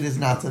my shit is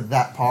not to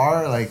that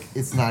par, like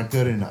it's not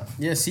good enough.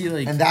 Yeah, see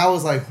like And that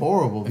was like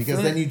horrible because feel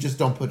then like- you just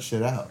don't put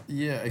shit out.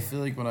 yeah, I feel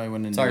like when I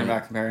went into Talking like,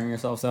 about comparing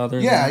yourself to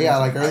others. Yeah,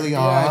 like early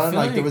Yeah, I on, feel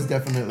like like- there was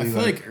definitely I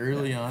feel like, like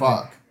early on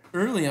fuck.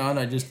 Early on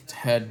I just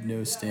had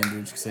no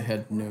standards because I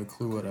had no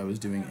clue what I was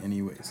doing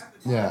anyways.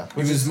 Yeah.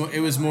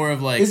 It was more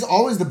of like It's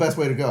always the best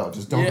way to go.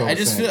 Just don't go. I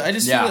just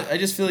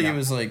insane. feel like it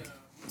was like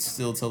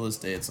still till this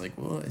day it's like,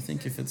 well, I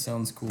think if it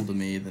sounds cool to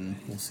me then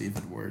we'll see if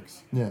it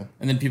works. Yeah.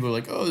 And then people are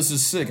like, oh, this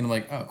is sick, and I'm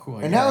like, oh, cool.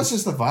 I And now guess.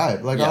 it's just the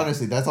vibe. Like Yeah.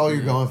 honestly, that's all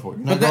you're going for.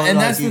 You're not But going, and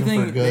like, that's the even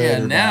thing. for good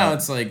Yeah, or now bad.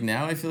 it's like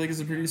now I feel like as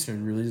a producer, I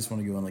really just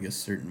want to go on like a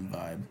certain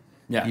vibe.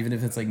 Yeah. Even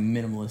if it's like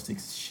minimalistic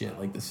shit,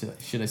 like the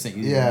shit I sent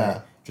you. the Yeah. other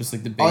day. Just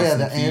like the bass Oh yeah,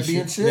 and the key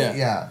ambient shit.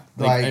 Yeah.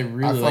 Like, I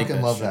really I like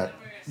fucking that love shit. that.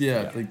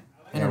 Yeah, like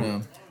I don't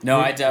know. No,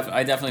 I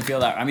definitely feel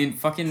that. I mean,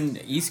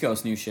 fucking East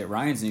Coast new shit,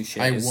 Ryan's new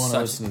shit. I is want to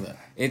listen to that.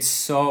 It's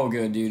so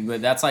good, dude.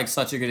 But that's like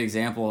such a good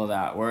example of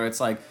that, where it's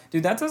like,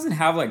 dude, that doesn't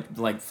have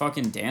like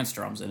fucking dance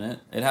drums in it.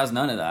 It has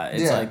none of that.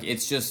 It's like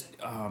it's just,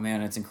 oh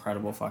man, it's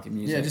incredible fucking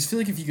music. Yeah, I just feel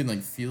like if you can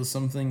like feel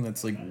something,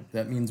 that's like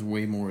that means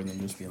way more than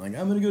just being like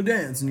I'm gonna go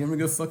dance and I'm gonna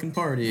go fucking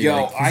party.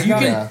 Yo, like,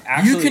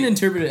 you can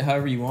interpret it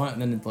however you want,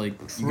 and then it's like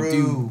you can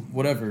do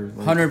whatever.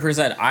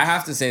 100%. I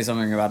have to say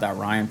something about that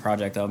Ryan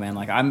project though, man.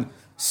 Like I'm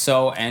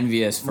so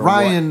envious for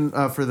Ryan.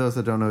 For those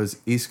that don't know, is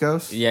East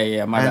Coast.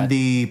 Yeah, my bad. And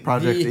the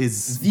project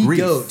is the Grief.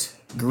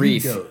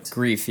 goat.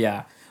 Grief,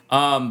 yeah.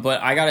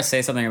 But I gotta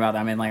say something about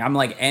that, man. Like I'm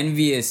like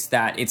envious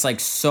that it's like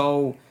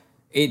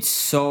it's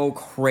so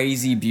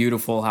crazy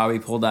beautiful how he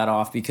pulled that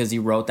off because he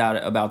wrote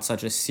that about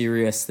such a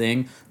serious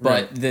thing.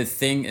 But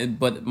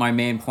but my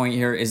main point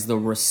here is the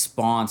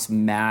response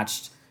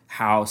matched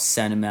how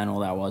sentimental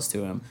that was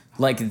to him.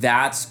 Like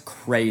that's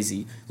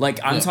crazy. Like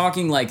I'm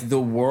talking like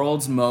the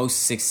world's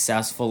most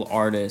successful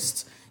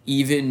artists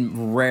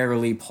even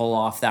rarely pull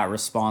off that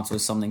response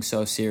with something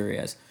so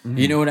serious. Mm-hmm.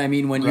 You know what I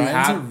mean? When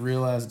Ryan's a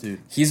real ass dude.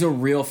 He's a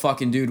real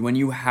fucking dude. When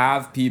you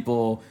have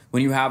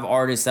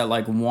artists that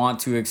like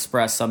want to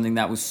express something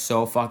that was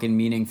so fucking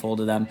meaningful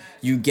to them,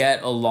 you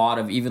get a lot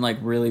of, even like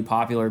really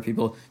popular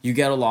people, you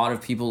get a lot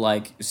of people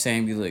like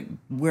saying like,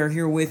 we're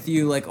here with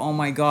you. Like, oh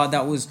my God,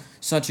 that was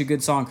such a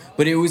good song.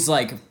 But it was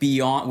like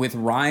beyond, with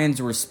Ryan's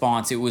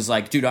response, it was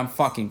like, dude, I'm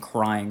fucking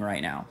crying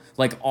right now.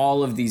 Like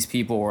all of these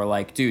people were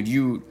like,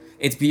 dude,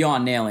 it's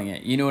beyond nailing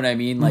it. You know what I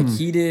mean? Like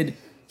he did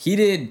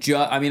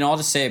I mean, I'll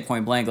just say it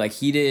point blank. Like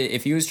he did,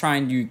 if he was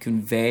trying to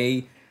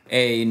convey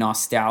a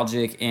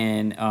nostalgic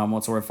and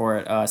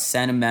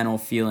sentimental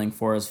feeling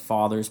for his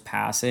father's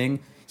passing,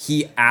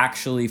 he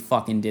actually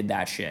fucking did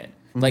that shit.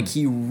 Like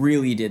he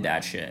really did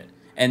that shit.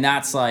 And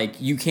that's like,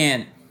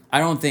 I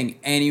don't think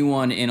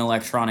anyone in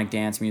electronic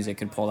dance music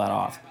could pull that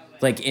off.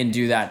 Like and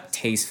do that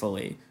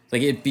tastefully.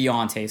 Like, it's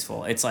beyond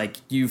tasteful. It's like,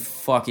 you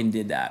fucking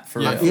did that for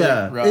real.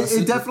 Yeah.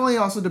 It definitely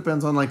also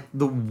depends on, like,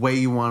 the way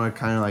you want to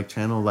kind of, like,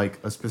 channel,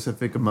 like, a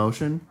specific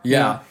emotion. Yeah.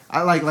 You know?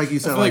 I like you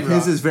said, like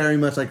his is very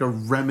much, like, a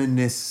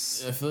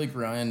reminisce. I feel like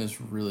Ryan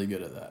is really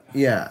good at that.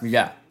 Yeah.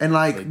 Yeah. And,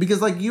 like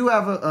because, like, you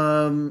have,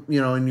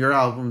 in your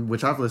album,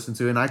 which I've listened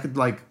to, and I could,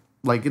 like,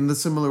 in the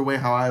similar way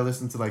how I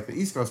listen to, like, the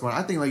East Coast one,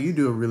 I think, like, you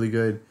do a really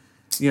good,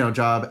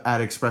 job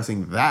at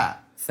expressing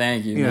that.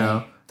 Thank you, you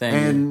know? Thank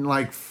you. And,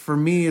 like, for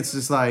me, it's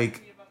just,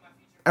 like,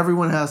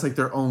 everyone has like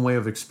their own way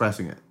of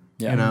expressing it.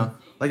 Yeah. You know?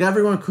 Like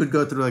everyone could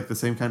go through like the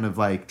same kind of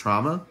like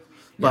trauma,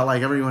 but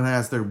like everyone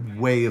has their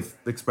way of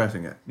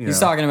expressing it. He's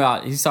talking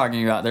about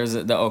there's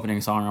the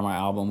opening song on my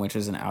album, which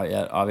isn't out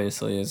yet,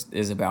 obviously,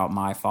 is about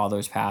my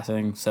father's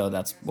passing. So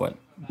that's what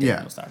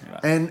Daniel was talking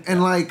about.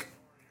 And like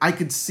I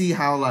could see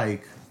how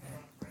like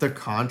the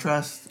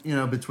contrast,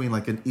 between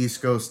like an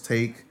East Coast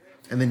take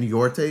and then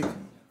your take.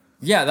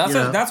 Yeah,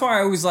 that's why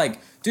I was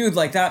like, dude,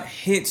 like that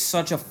hit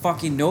such a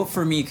fucking note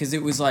for me because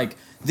it was like,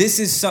 this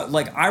is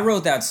like I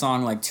wrote that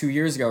song like 2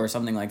 years ago or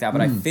something like that, but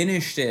I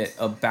finished it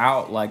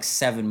about like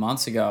 7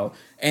 months ago.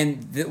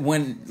 And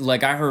when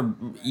like I heard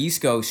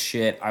East Coast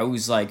shit, I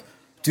was like,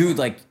 dude,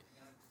 like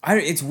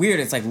it's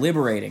weird. It's like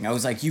liberating. I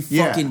was like, you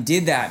fucking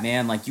did that,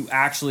 man. Like you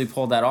actually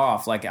pulled that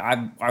off. Like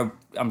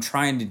I'm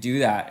trying to do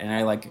that, and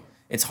I like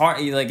it's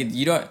hard. Like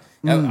you don't.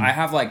 I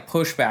have like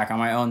pushback on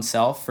my own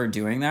self for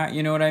doing that.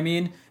 You know what I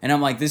mean? And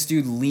I'm like, this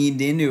dude leaned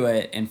into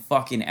it and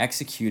fucking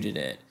executed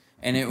it.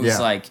 And it was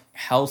like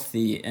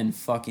healthy and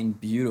fucking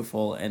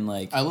beautiful and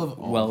like I love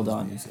all well his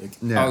done. music.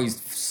 Yeah. Oh,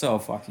 he's so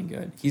fucking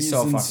good. He's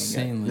so fucking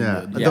insanely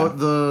good. good. Yeah.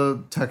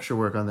 The texture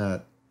work on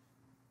that,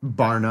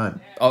 bar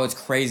none. Oh, it's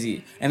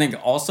crazy. And then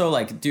also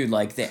like, dude,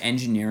 like the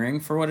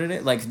engineering for what it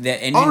is, like the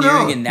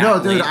engineering in that. No,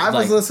 dude, late, I was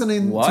like,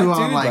 listening what, to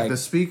on dude?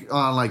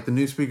 like the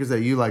new speakers that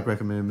you like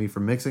recommended me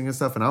for mixing and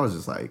stuff, and I was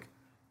just like,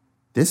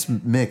 this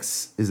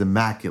mix is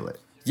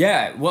immaculate.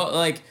 Yeah, well,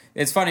 like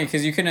it's funny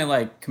because you couldn't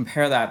like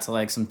compare that to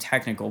like some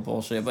technical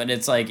bullshit, but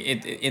it's like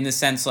it in the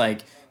sense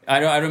like I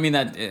don't mean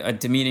that a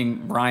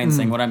demeaning Ryan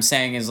thing. What I'm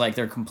saying is like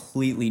they're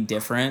completely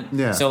different.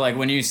 Yeah. So like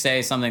when you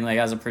say something like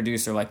as a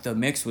producer like the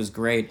mix was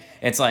great,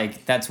 it's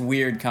like that's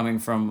weird coming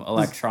from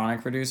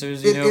electronic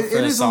producers. You know, it for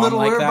a is song a little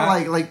like weird, that.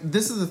 but like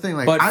this is the thing.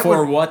 Like,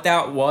 But what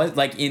that was,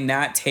 like in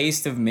that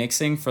taste of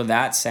mixing for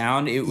that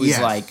sound, it was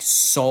like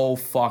so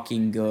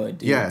fucking good,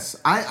 dude. Yes,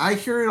 I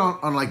hear it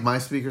on like my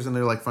speakers and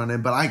they're like front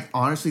end, but I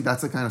honestly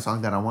that's the kind of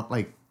song that I want.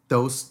 Like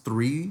those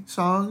 3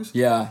 songs.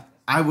 Yeah.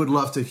 I would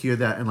love to hear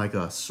that in like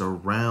a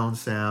surround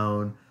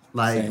sound,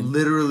 like Same.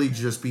 literally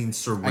just being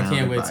surrounded. I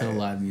can't wait by till it.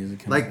 live music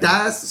comes Like out.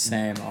 that's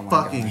Same. Oh my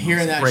fucking God.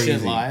 Hearing that crazy.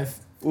 shit live.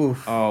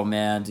 Oof. Oh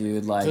man,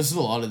 dude, like This is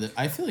a lot of the.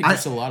 I feel like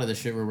there's a lot of the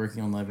shit we're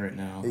working on live right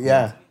now.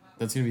 Yeah.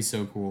 That's gonna be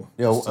so cool.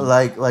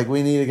 Like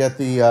we need to get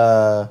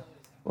the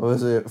what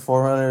was it,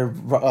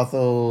 400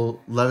 Brothel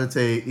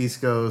Levitate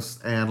East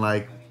Coast and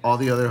like all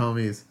the other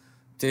homies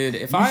Dude,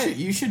 if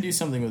you should do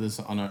something with this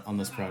on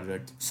this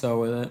project. so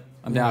with it,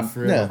 I'm Yeah, down.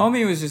 for real. Yeah.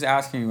 Homie was just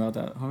asking about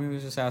that. Homie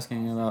was just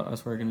asking about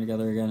us working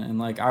together again, and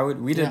like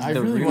we did Yeah, I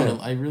the really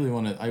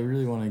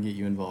remix. want to get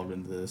you involved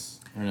into this.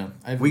 I don't know.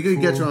 I have We a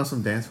could get cool- you on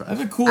some dance I have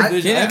vibes. a cool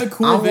vision. I have a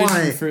cool I vision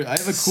want for. I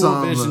have a cool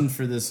some- vision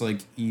for this like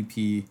E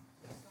EP.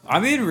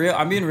 I'm being real.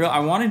 I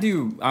want to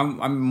do.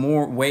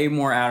 I'm way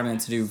more adamant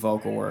to do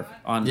vocal work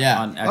on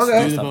Yeah. on extra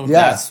Okay. stuff.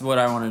 Yeah. That's what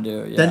I want to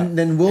do. Yeah.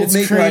 Then we'll It's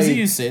make crazy like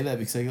you say that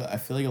because I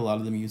feel like a lot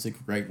of the music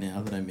right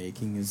now that I'm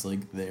making is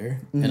like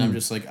there, and I'm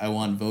just like I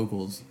want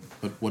vocals,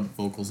 but what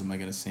vocals am I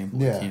gonna sample?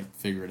 Yeah. I can't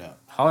figure it out.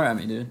 Holler at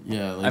me, dude.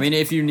 Yeah, like, I mean,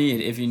 if you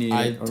need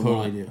I it or totally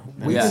want.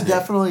 do. we Yeah. could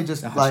definitely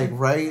just Gotcha. like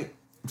write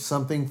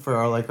something for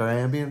our like our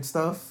ambient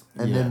stuff,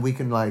 and Yeah. then we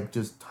can like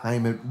just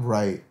time it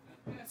right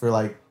for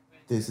like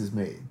this is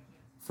made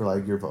for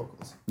like your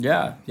vocals.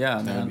 Yeah, yeah,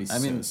 That man. would be I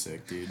mean, so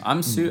sick, dude.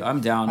 I'm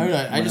down.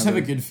 I just have a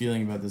whenever. good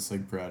feeling about this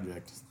like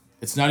project.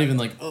 It's not even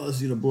like this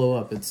is gonna blow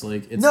up. It's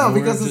like it's No, more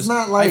because of it's just-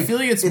 not like- I feel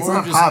like it's it's more not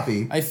of just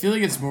poppy. I feel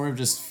like it's more of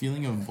just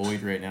feeling a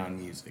void right now in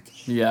music.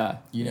 Yeah,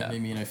 You know yeah. what I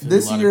mean? I feel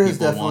This like a lot year of has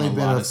people definitely want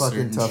been lot a of fucking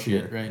certain tough shit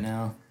year. right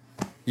now.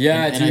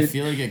 Yeah, and I dude.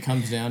 feel like it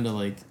comes down to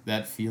like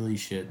that feely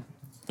shit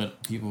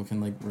that people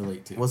can like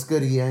relate to. What's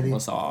good, Andy?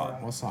 What's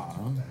up? What's up?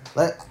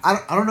 Like I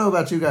don't know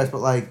about you guys, but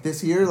like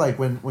this year, like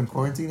when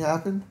quarantine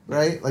happened,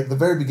 right? Like the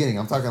very beginning,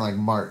 I'm talking like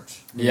March.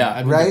 Yeah,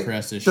 I've been Right?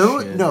 depressed as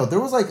There shit. there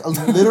was like a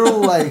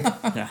literal like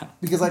Yeah.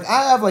 because like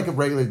I have like a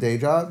regular day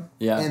job.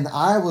 Yeah. And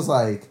I was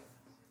like,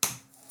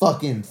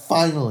 fucking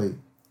finally.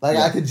 Like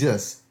Yeah. I could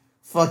just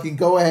fucking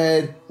go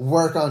ahead,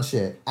 work on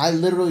shit. I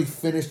literally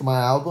finished my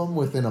album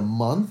within a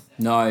month.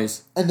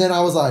 Nice. And then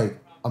I was like,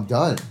 I'm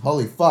done.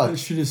 Holy fuck. That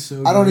shit is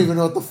so I don't good. even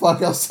know what the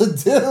fuck else to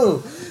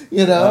do.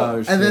 You know? Oh,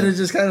 and then shit. it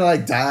just kind of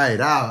like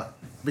died out.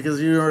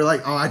 Because you were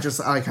like, oh, I just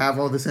like have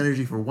all this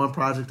energy for one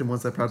project, and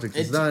once that project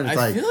is done, it's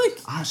I like, feel like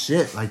ah,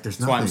 shit, like there's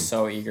That's why nothing. I'm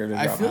so eager to.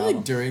 I drop feel an like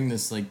album. during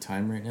this like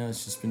time right now,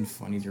 it's just been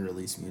funny to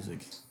release music.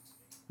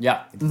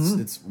 Yeah,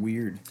 It's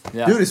weird.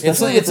 yeah. Dude, It's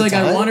especially like with the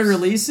I want to times.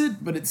 release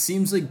it, but it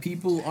seems like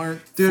people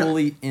aren't Dude,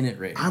 fully in it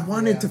right I now.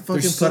 wanted to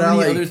fucking There's so put out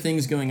many like, other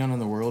things going on in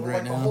the world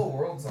right The now. whole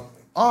world's on.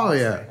 oh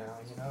yeah. Right now,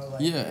 you know?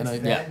 Like, Yeah, and it's I-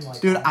 been, Yeah.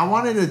 like, Dude, I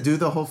wanted to do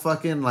the whole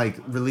fucking like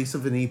release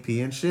of an EP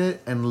and shit,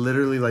 and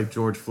literally like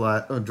George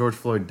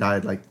Floyd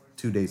died like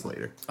 2 days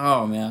later,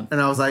 Oh man.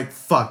 and I was like,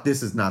 "Fuck,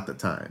 this is not the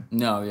time."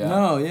 No, yeah.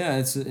 No, yeah,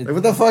 it's Like,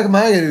 what the fuck am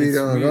I gonna be It's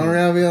doing? weird. Going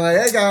around being like,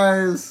 "Hey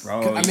guys."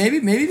 Bro, maybe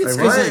it's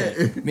Like,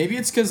 because what? maybe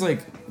it's because like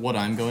what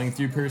I'm going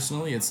through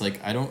personally. It's like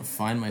I don't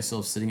find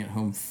myself sitting at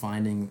home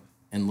finding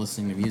and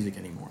listening to music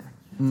anymore.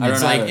 I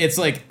It's don't like either. it's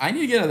like I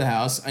need to get out of the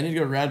house. I need to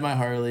go ride my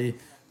Harley,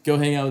 go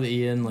hang out with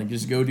Ian, like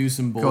just go do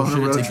some on a bullshit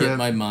road to get trip.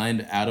 my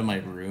mind out of my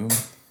room.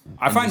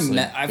 I I'm find just,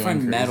 like, I going find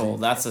crazy. metal.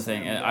 That's the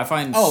thing. I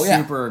find Oh,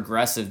 yeah. super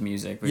aggressive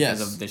music because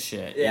Yes. of the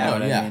shit. Yeah. You know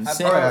what yeah, I mean?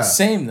 Same, yeah.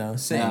 same though,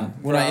 same. Yeah.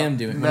 What I Bro, am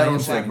doing, metal when I am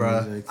shit, playing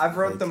bro. music, I've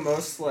wrote like, the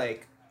most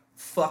like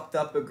fucked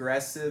up,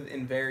 aggressive,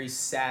 and very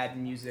sad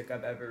music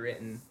I've ever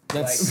written.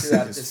 That's like sick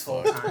throughout as this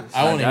whole fuck. time.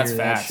 I want to That's hear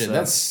that facts, shit. though.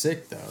 That's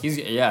sick though. He's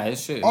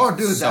his shit. Oh,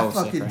 dude, is so that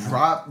sick fucking right now.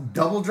 drop,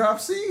 double drop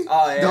C,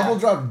 Oh, yeah. double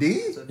drop D.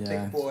 It's a Yeah.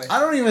 thick boy. I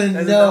don't even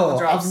There's a double know.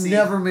 drop I've C.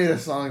 never made a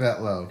song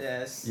that low.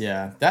 Yes.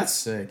 Yeah, that's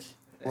sick.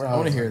 Where I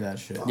want was to I? hear that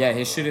shit. Yeah,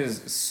 his shit is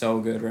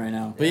so good right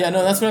now. But yeah,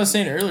 no, that's what I was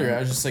saying earlier. I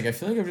was just like, I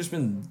feel like I've just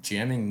been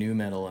jamming new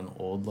metal and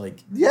old like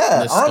Yeah,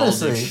 nostalgic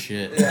honestly.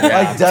 shit. Yeah.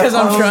 Like Because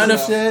I'm Deftones trying and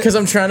to, shit. because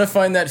I'm trying to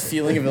find that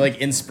feeling of like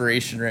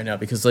inspiration right now.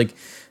 Because like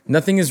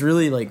nothing is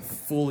really like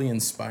fully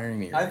inspiring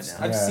me right now.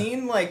 I've Yeah.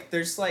 seen like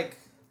there's like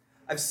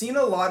I've seen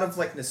a lot of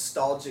like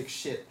nostalgic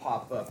shit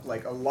pop up.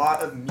 Like a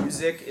lot of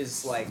music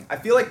is like I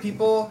feel like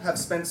people have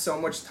spent so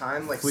much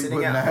time like Fleetwood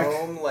sitting at Mac.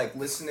 home like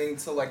listening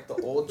to like the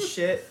old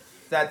shit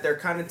that they're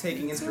kind of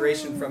taking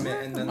inspiration from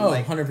it and then Oh,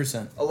 like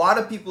 100%. a lot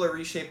of people are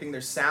reshaping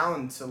their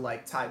sound to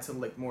like tied to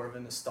like more of a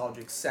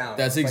nostalgic sound.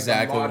 That's like, a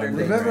exactly what modern I'm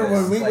day doing. Remember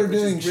twist, when we like, were which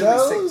is doing really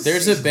sick to shows?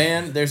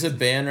 There's a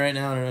band right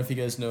now. I don't know if you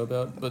guys know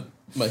about, but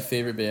my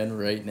favorite band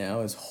right now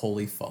is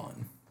Holy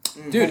Fawn.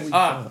 Dude,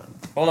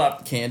 hold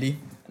up. Candy.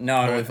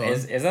 No, Holy Fawn.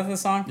 is that the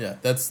song? Yeah,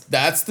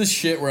 that's the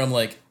shit where I'm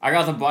like, I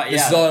got the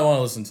this is all I want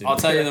to listen to. I'll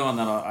tell you the one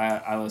that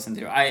I listen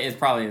to. It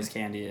probably is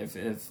Candy.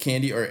 If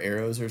Candy or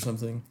Arrows or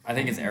something. I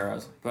think it's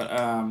Arrows, but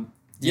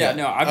yeah,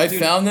 no, I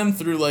found them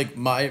through like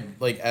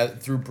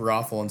through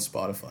Brothel on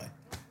Spotify.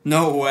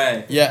 no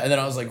way. Yeah, and then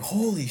I was like,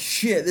 holy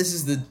shit, this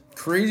is the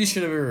craziest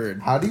shit I've ever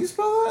heard. How do you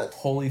spell that?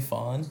 Holy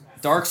Fawn.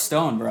 Dark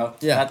Stone, bro.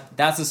 Yeah.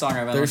 That's the song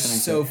I've been They're listening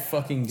so to.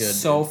 fucking good.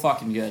 So dude.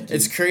 fucking good. Dude.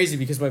 It's crazy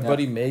because my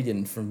buddy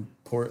Megan from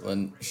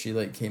Portland, she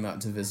like came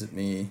out to visit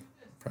me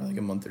probably like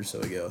a month or so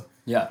ago.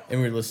 yeah.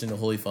 And we were listening to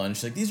Holy Fawn.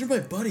 She's like, these are my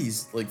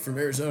buddies, like from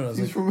Arizona. I was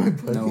He's like, from my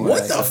buddy. No way.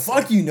 what the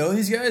fuck? You know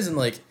these guys? And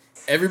like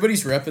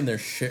everybody's repping their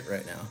shit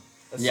right now.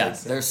 That's Yeah,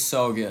 sick. they're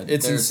so good.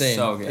 It's they're insane.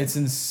 So good. It's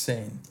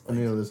insane. I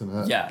need to listen to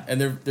that. yeah.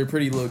 And they're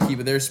pretty low key,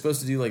 but they're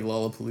supposed to do like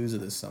Lollapalooza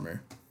this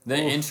summer. The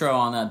intro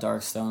on that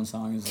Dark Stone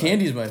song is like,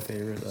 Candy's my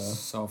favorite though.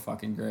 so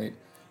fucking great.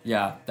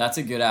 Yeah, that's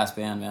a good ass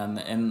band, man.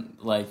 And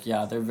like,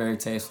 yeah, they're very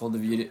tasteful.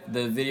 The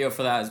video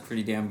for that is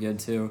pretty damn good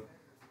too.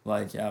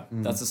 Like, yeah,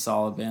 that's a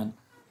solid band.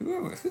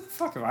 Who the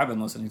fuck have I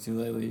been listening to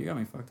lately? You got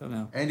me fucked up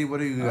now. Andy, what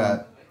do you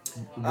got?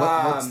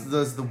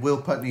 What's the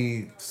Will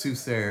Putney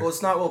soothsayer? Well,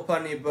 it's not Will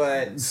Putney,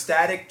 but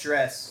Static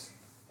Dress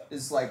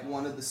is like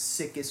one of the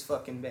sickest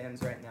fucking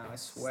bands right now. I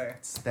swear.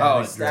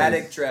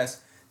 Static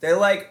Dress.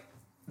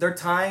 They're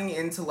tying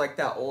into like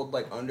that old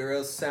like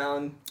Underoath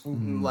sound,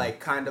 like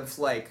kind of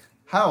like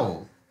How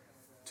old?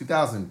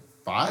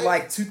 2005?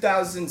 like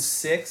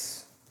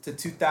 2006 to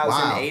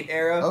 2008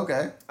 era.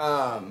 Okay.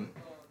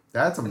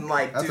 That's a And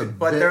like, that's dude, a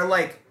but bit- they're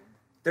like,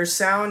 their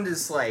sound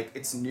is like,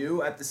 it's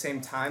new at the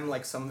same time.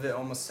 Like some of it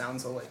almost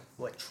sounds like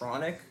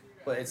electronic,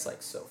 but it's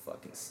like so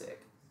fucking sick.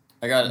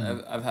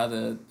 I've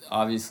had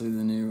obviously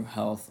the new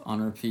Health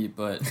on repeat,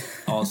 but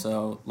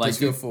also like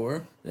Disco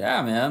 4.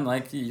 yeah, man,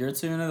 like you're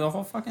tuning to the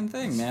whole fucking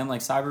thing, man. Like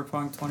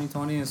Cyberpunk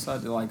 2020 is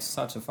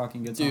such a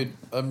fucking good song. Dude,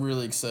 I'm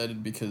really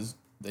excited because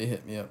they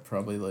hit me up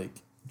probably like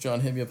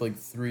John hit me up like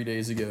 3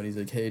 days ago and he's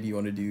like, hey, do you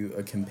want to do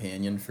a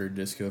companion for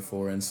Disco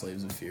 4 and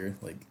Slaves of Fear?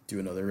 Like, do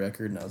another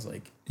record? And I was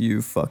like,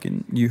 You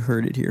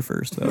heard it here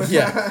first, though.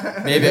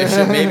 yeah, maybe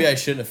I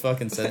shouldn't have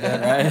fucking said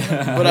that,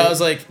 right? But I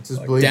was like,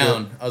 Just believe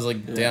down. it. I was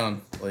like,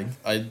 down. Like,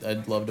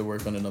 I'd love to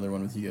work on another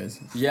one with you guys.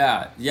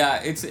 Yeah,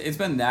 it's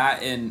been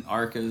that in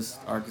Arca's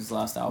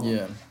last album.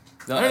 Yeah.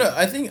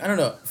 I don't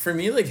know. For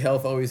me, like,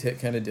 Health always hit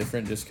kind of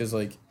different just because,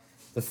 like,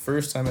 the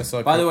first time I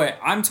saw... By the way,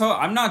 I'm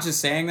not just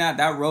saying that.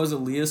 That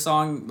Rosalia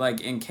song,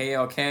 like, in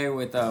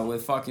KLK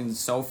with fucking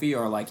Sophie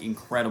are, like,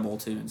 incredible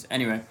tunes.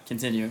 Anyway,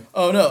 continue.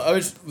 Oh, no.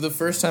 The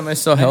first time I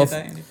saw Health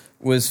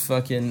was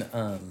fucking,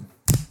 I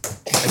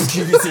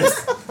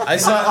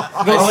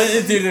saw...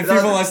 Dude, the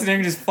people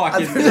listening just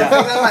fucking...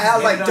 I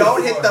was like,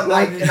 don't hit the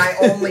mic, and I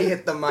only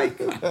hit the mic.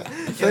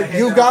 Like,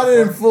 you got it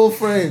in full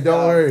frame.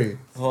 Don't worry.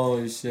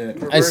 Holy shit. I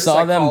Reverse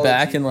saw them psychology.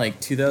 back in like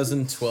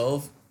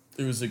 2012.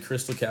 There was a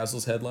Crystal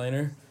Castles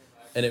headliner,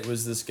 and it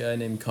was this guy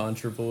named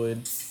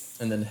Contravoid,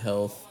 and then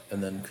Health,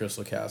 and then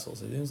Crystal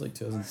Castles. I think it was like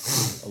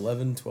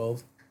 2011,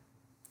 12.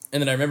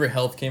 And then I remember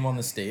Health came on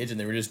the stage, and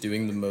they were just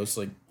doing the most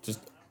like just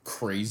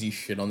crazy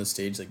shit on the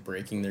stage, like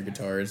breaking their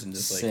guitars and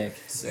just like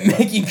Sick.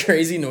 making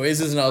crazy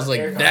noises. And I was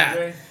like,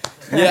 that.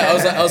 Yeah, I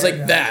was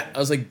like that. I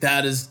was like,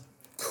 that is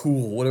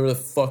cool, whatever the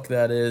fuck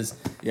that is.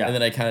 Yeah. And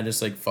then I kind of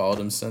just like followed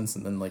him since,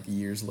 and then like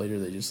years later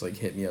they just like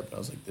hit me up and I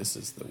was like, this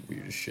is the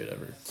weirdest shit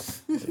ever.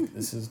 Like,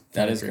 this is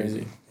That kinda is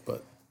crazy.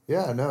 But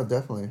Yeah, no,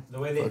 definitely. The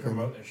way they Fucking-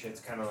 promote their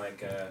shit's kind of like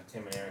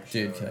Tim and Eric show.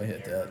 Dude, can I or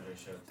hit Aaron that? Rodgers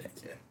show.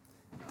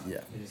 yeah.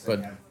 They just, But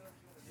like, have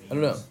I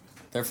don't know.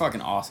 They're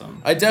fucking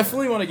awesome. I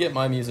definitely want to get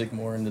my music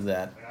more into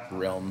that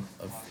realm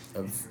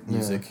of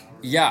music.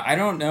 Yeah, I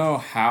don't know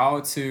how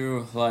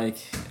to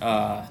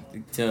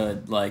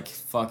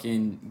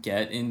fucking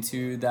get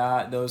into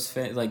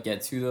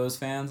get to those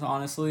fans,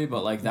 honestly,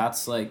 but like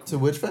that's like To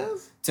which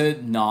fans?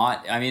 to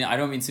not, I mean, I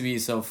don't mean to be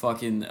so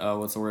fucking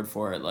what's the word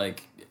for it,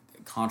 like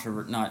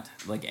not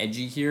like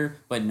edgy here,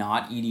 but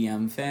not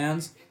EDM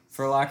fans,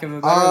 for lack of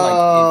a better,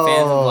 like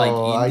fans of like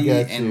I indie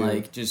get and you.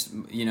 like just,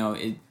 you know,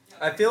 it.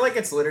 I feel like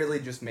it's literally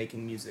just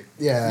making music.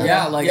 Yeah.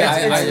 Yeah, like It's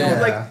I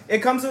like it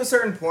comes to a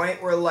certain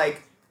point where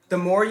like the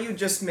more you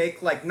just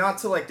make like, not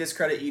to like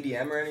discredit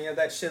EDM or any of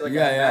that shit, like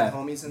I had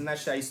homies and that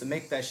shit, I used to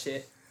make that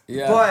shit.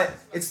 Yeah. But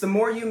it's the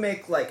more you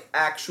make like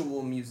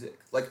actual music,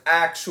 like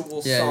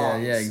actual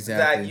songs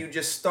exactly. that you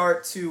just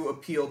start to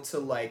appeal to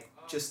like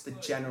just the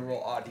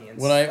general audience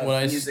When I- of when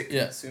I- music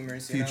yeah.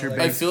 consumers. Future you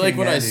know? I Like, feel like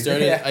when I King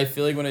started, Yeah. I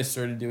feel like when I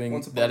started doing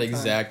Once upon that a time.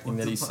 exact thing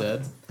that he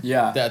said,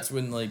 yeah. that's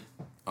when like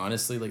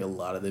honestly like a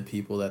lot of the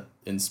people that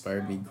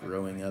inspired me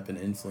growing up and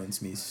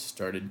influenced me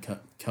started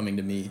coming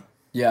to me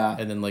Yeah.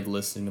 and then like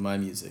listening to my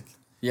music.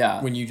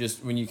 Yeah. When you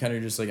kind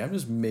of just like, I'm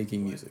just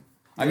making music.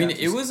 I mean,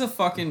 it was a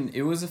fucking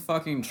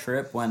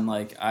trip when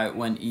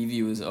when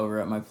Evie was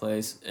over at my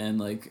place and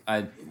like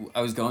I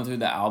was going through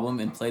the album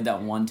and played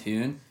that one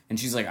tune and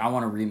she's like, I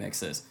want to remix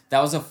this.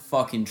 That was a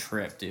fucking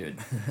trip, dude.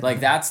 Like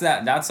that's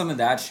some of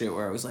that shit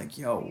where I was like,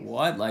 yo,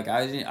 what? Like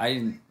I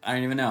didn't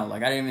even know.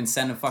 Like I didn't even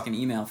send a fucking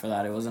email for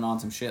that. It wasn't on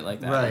some shit like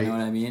that. Right. You know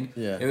what I mean?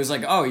 Yeah. It was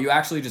like, oh, you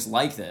actually just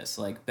like this.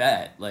 Like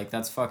bet. Like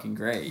that's fucking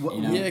great.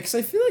 You know? Yeah, because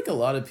I feel like a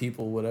lot of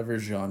people, whatever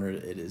genre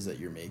it is that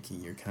you're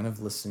making, you're kind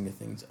of listening to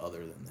things other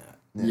than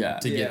that Yeah.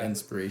 to get Yeah.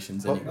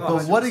 inspirations. But, Anyway.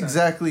 but what 100%.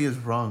 exactly is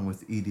wrong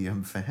with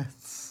EDM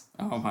fans?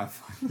 Oh my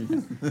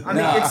fucking. I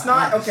mean, it's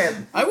not okay.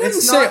 I wouldn't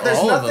it's say not, there's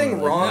all of nothing them,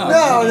 like, wrong.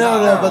 no. with No,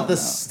 EDM. but the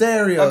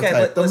stereotype, Okay,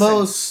 but the listen,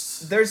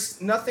 most.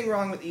 There's nothing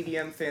wrong with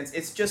EDM fans.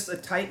 It's just a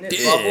tight knit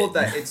bubble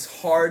that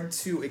it's hard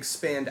to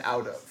expand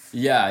out of.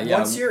 Yeah.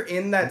 Once you're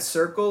in that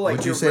circle, like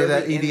Would you you're say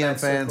that really in EDM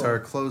fans circle. are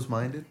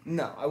closed-minded?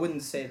 No, I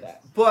wouldn't say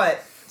that.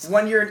 But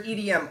when you're an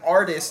EDM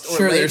artist or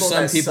Sure, there's labeled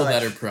some as people such,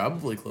 that are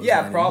probably close.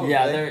 Yeah, probably.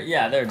 Yeah, they're.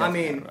 I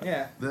definitely mean, right.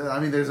 yeah. I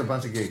mean, there's a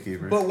bunch of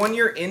gatekeepers. But when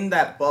you're in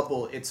that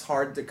bubble, it's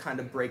hard to kind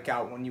of break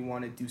out when you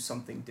want to do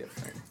something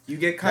different. You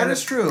get kind that of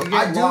is true. you get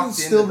I do locked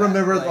still into that,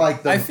 remember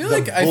like the I feel the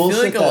like a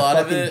bullshit lot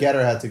that of fucking it-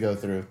 Getter had to go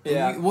through.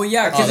 Yeah. Well,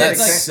 yeah, Oh, because that it's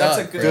like that's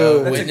a sucked, good- bro. that's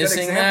a good Witnessing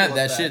example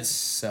that of that. shit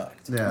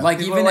sucked. Yeah. like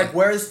People even are like,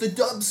 where's the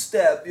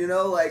dubstep? You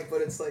know, like,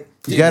 but it's like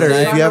Get her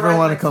Dude, if you ever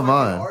want to come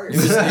on. It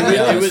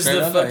was straight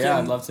the up, fucking. yeah,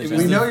 I'd love to it go.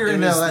 was We the- know you're it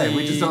in was LA. the-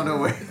 We just don't know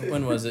where.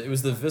 When was it? It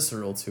was the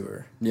Visceral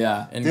tour.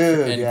 Yeah. And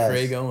Dude, yes.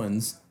 Craig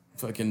Owens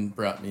fucking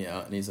brought me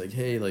out, and he's like,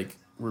 "Hey, like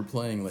we're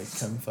playing, like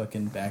come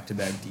fucking back to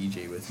back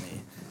DJ with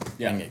me."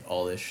 Yeah. And like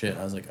all this shit.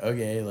 I was like,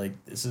 "Okay, like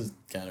this is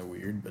kind of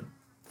weird, but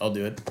I'll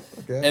do it."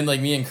 Okay. And like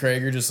me and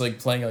Craig are just like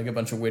playing like a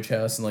bunch of Witch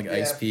House and like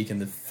Ice Peak, and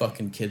the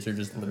fucking kids are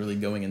just literally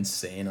going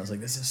insane. I was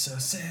like, "This is so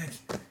sick."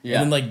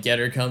 Yeah. And then like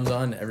Getter comes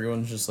on,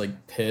 everyone's just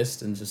like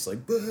pissed and just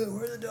like, "Boo,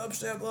 where's the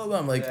dubstep?" Blah blah.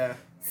 I'm like,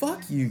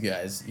 "Fuck you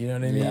guys," you know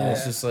what I mean? Yeah.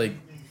 It's just like.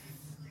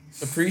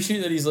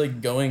 Appreciate that he's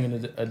like going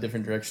in a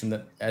different direction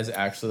that is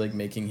actually like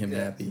making him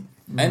happy.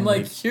 And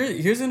like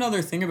here's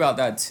another thing about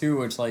that too,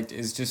 which like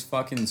is just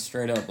fucking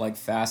straight up like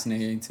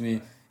fascinating to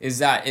me, is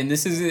that, and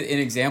this is an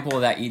example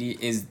of that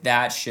is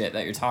that shit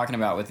that you're talking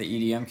about with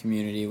the EDM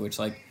community, which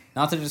like,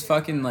 not to just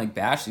fucking like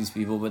bash these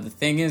people, but the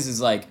thing is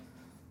like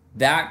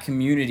that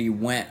community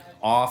went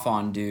off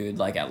on dude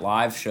like at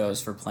live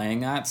shows for playing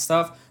that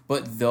stuff,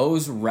 but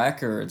those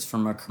records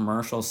from a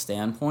commercial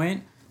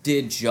standpoint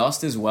did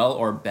just as well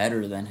or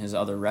better than his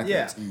other records.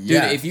 Yeah. Dude,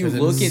 Yeah, if you 'cause it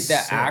look was at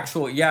the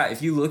sick.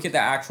 if you look at the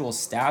actual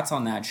stats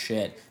on that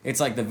shit, it's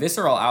like the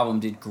Visceral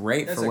album did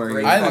great That's for a where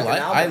great he fucking I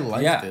album.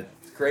 liked Yeah. it.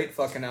 Great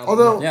fucking album.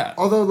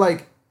 Although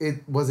like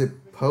it was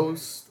it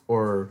post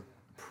or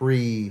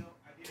pre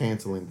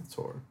canceling the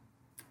tour?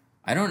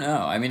 I don't know.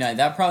 I mean,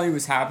 that probably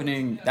was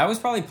happening. That was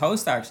probably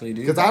post actually,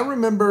 dude. Because I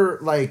remember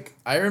like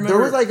I remember there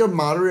was like a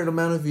moderate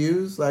amount of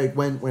views like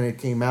when it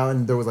came out,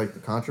 and there was like the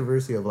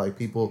controversy of like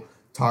people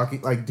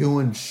talking like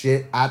doing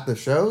shit at the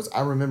shows.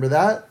 I remember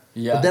that.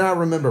 Yeah. But then I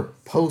remember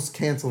post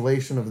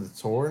cancellation of the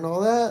tour and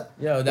all that.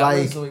 Yeah, that like,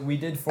 was like, we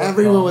did Fort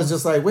everyone Collins.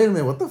 was just like, wait a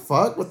minute, what the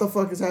fuck? What the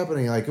fuck is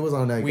happening? Like it was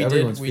on like we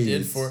everyone's did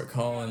feeds. Fort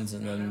Collins,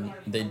 and then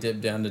they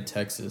dipped down to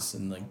Texas,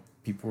 and like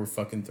people were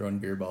fucking throwing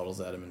beer bottles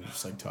at him and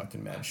just like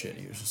talking mad shit.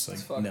 He was just like,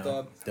 fucked no,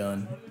 up.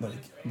 done.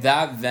 Like,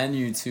 that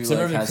venue too. so I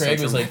like, remember has Craig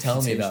such was a like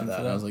telling me reputation about that,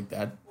 for and I was like,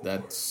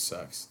 that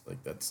sucks.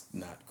 Like that's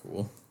not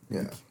cool.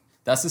 Yeah.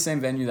 That's the same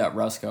venue that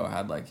Rusko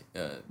had like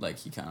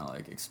he kind of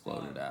like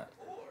exploded at.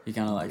 He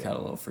kind of like had a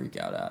little freak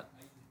out at.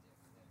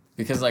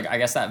 Because like I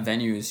guess that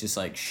venue is just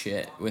like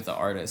shit with the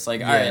artists. Like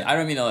Yeah. I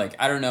don't mean to like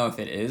I don't know if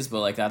it is, but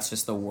like that's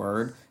just the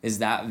word. Is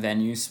that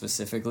venue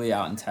specifically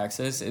out in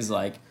Texas is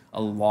like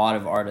a lot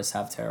of artists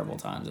have terrible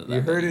times at that.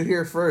 You heard venue. it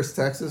here first.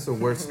 Texas, a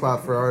worst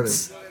spot for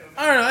artists.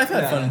 I don't know. I've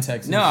had fun in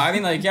Texas. No, I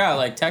mean like yeah,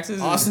 like Texas.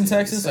 is- Austin,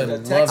 Texas. I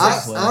love Texas.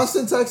 that place.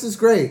 Austin, Texas,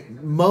 great.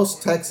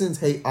 Most Texans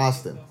hate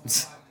Austin.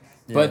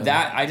 But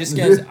that I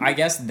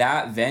guess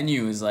that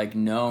venue is like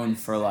known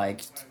for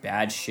like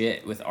bad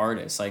shit with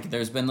artists. Like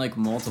there's been like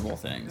multiple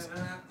things.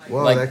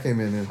 Whoa, Like- that came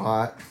in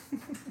hot.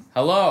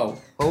 Hello.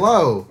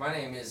 Hello. My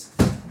name is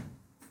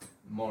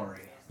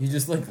Maury. You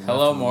just like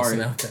Hello, left Wilson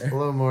Maury. out there.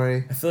 Hello,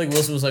 Maury. I feel like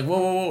Wilson was like, whoa,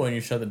 whoa, whoa, and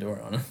you shut the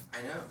door on him. I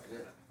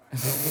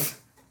know.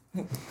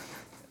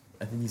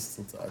 I think he's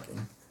still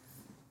talking.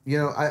 You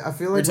know, I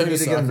feel We're like we talking need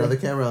to get soccer. another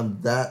camera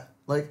on that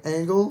like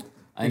angle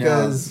I know.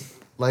 because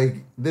like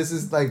this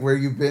is like where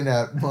you've been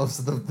at most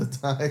of the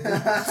time.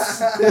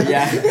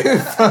 Yeah.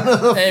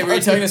 Hey, were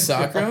you talking to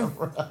Sakura?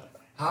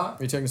 Huh?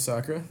 Were you talking to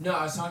Sakura? No,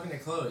 I was talking to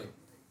Chloe.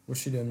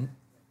 What's she doing?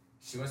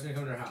 She wants me to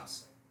come to her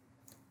house.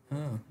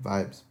 Oh.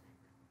 Vibes.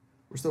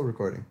 We're still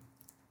recording.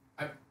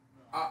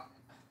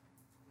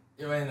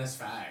 And that's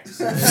facts.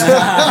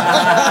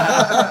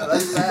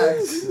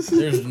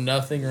 There's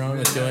nothing wrong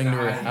with going to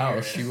her I hear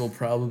house. it. She will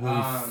probably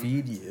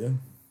feed you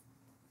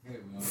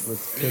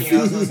with Anything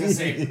else I was gonna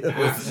say cookies,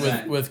 after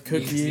that with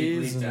needs to be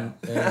cookies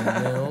bleeped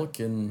and milk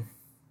and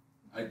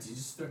Did you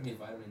just throw me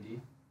vitamin D?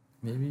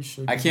 maybe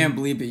she'll. I give can't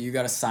you- bleep it. You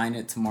gotta sign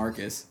it to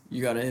Marcus.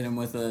 You gotta hit him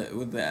with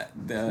that.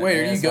 The Wait,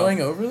 are you ASL. going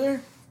over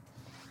there?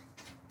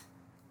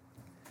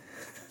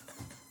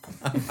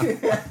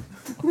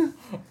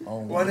 Oh,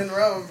 One in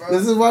Rome, bro.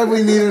 This is why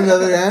we need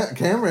another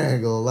camera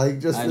angle, like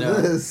just I for know.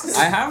 this.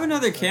 I have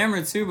another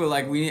camera too, but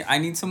like I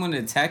need someone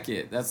to tech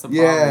it. That's the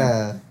problem.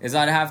 Yeah. Is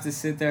I'd have to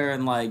sit there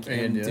and like Are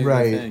you and gonna do do it?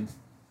 Right. the thing.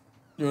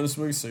 you want to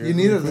smoke a cigarette? You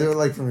need real to quick? do it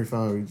like from your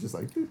phone. Where you just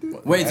like. Doo,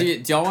 doo. Wait, do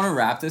y'all want to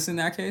wrap this in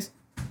that case?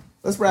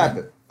 Let's wrap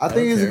it. I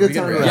think it's a Okay, good we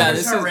can time to wrap wrap Yeah, it.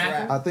 this is.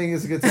 I think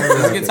it's a good time to This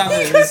is a wrap good it.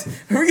 time to this.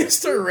 Are we gonna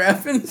start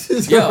rapping?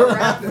 Yo,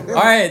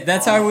 all right,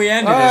 that's how we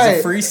end it. All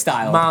It's right. a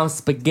freestyle. Mom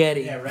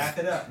spaghetti. Yeah, wrap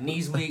it up.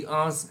 Knees weak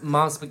on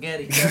mom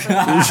spaghetti.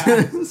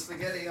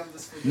 Spaghetti on the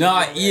spaghetti.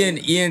 No,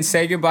 Ian,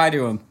 say goodbye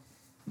to him.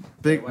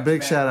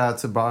 Big shout out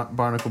to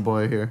Barnacle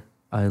Boy here.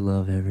 I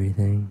love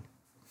everything.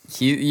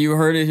 You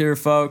heard it here,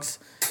 folks.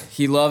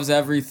 He loves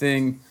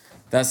everything.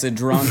 That's a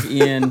drunk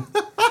Ian.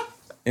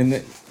 In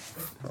the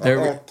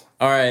there.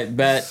 All right,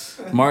 bet.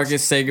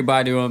 Marcus, say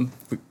goodbye to him.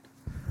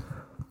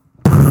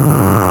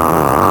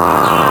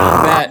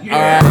 Bet. All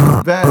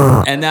right.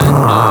 bet. And that,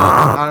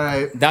 All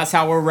right. that's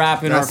how we're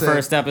wrapping That's our it.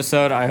 first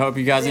episode. I hope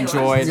you guys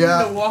enjoyed.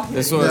 Yeah.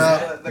 This was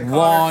Yeah.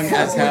 long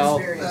as hell.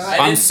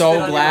 I'm didn't so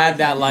spit on glad your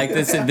that like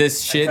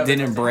this shit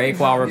didn't break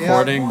while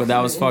recording, but that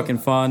was fucking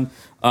fun.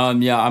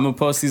 Yeah, I'm gonna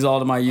post these all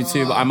to my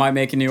YouTube. I might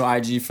make a new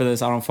IG for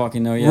this. I don't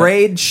fucking know yet.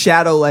 Raid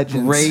Shadow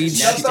Legends. Rage.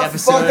 Next the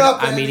episode, fuck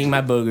up, I'm man. eating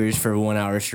my boogers for 1 hour straight.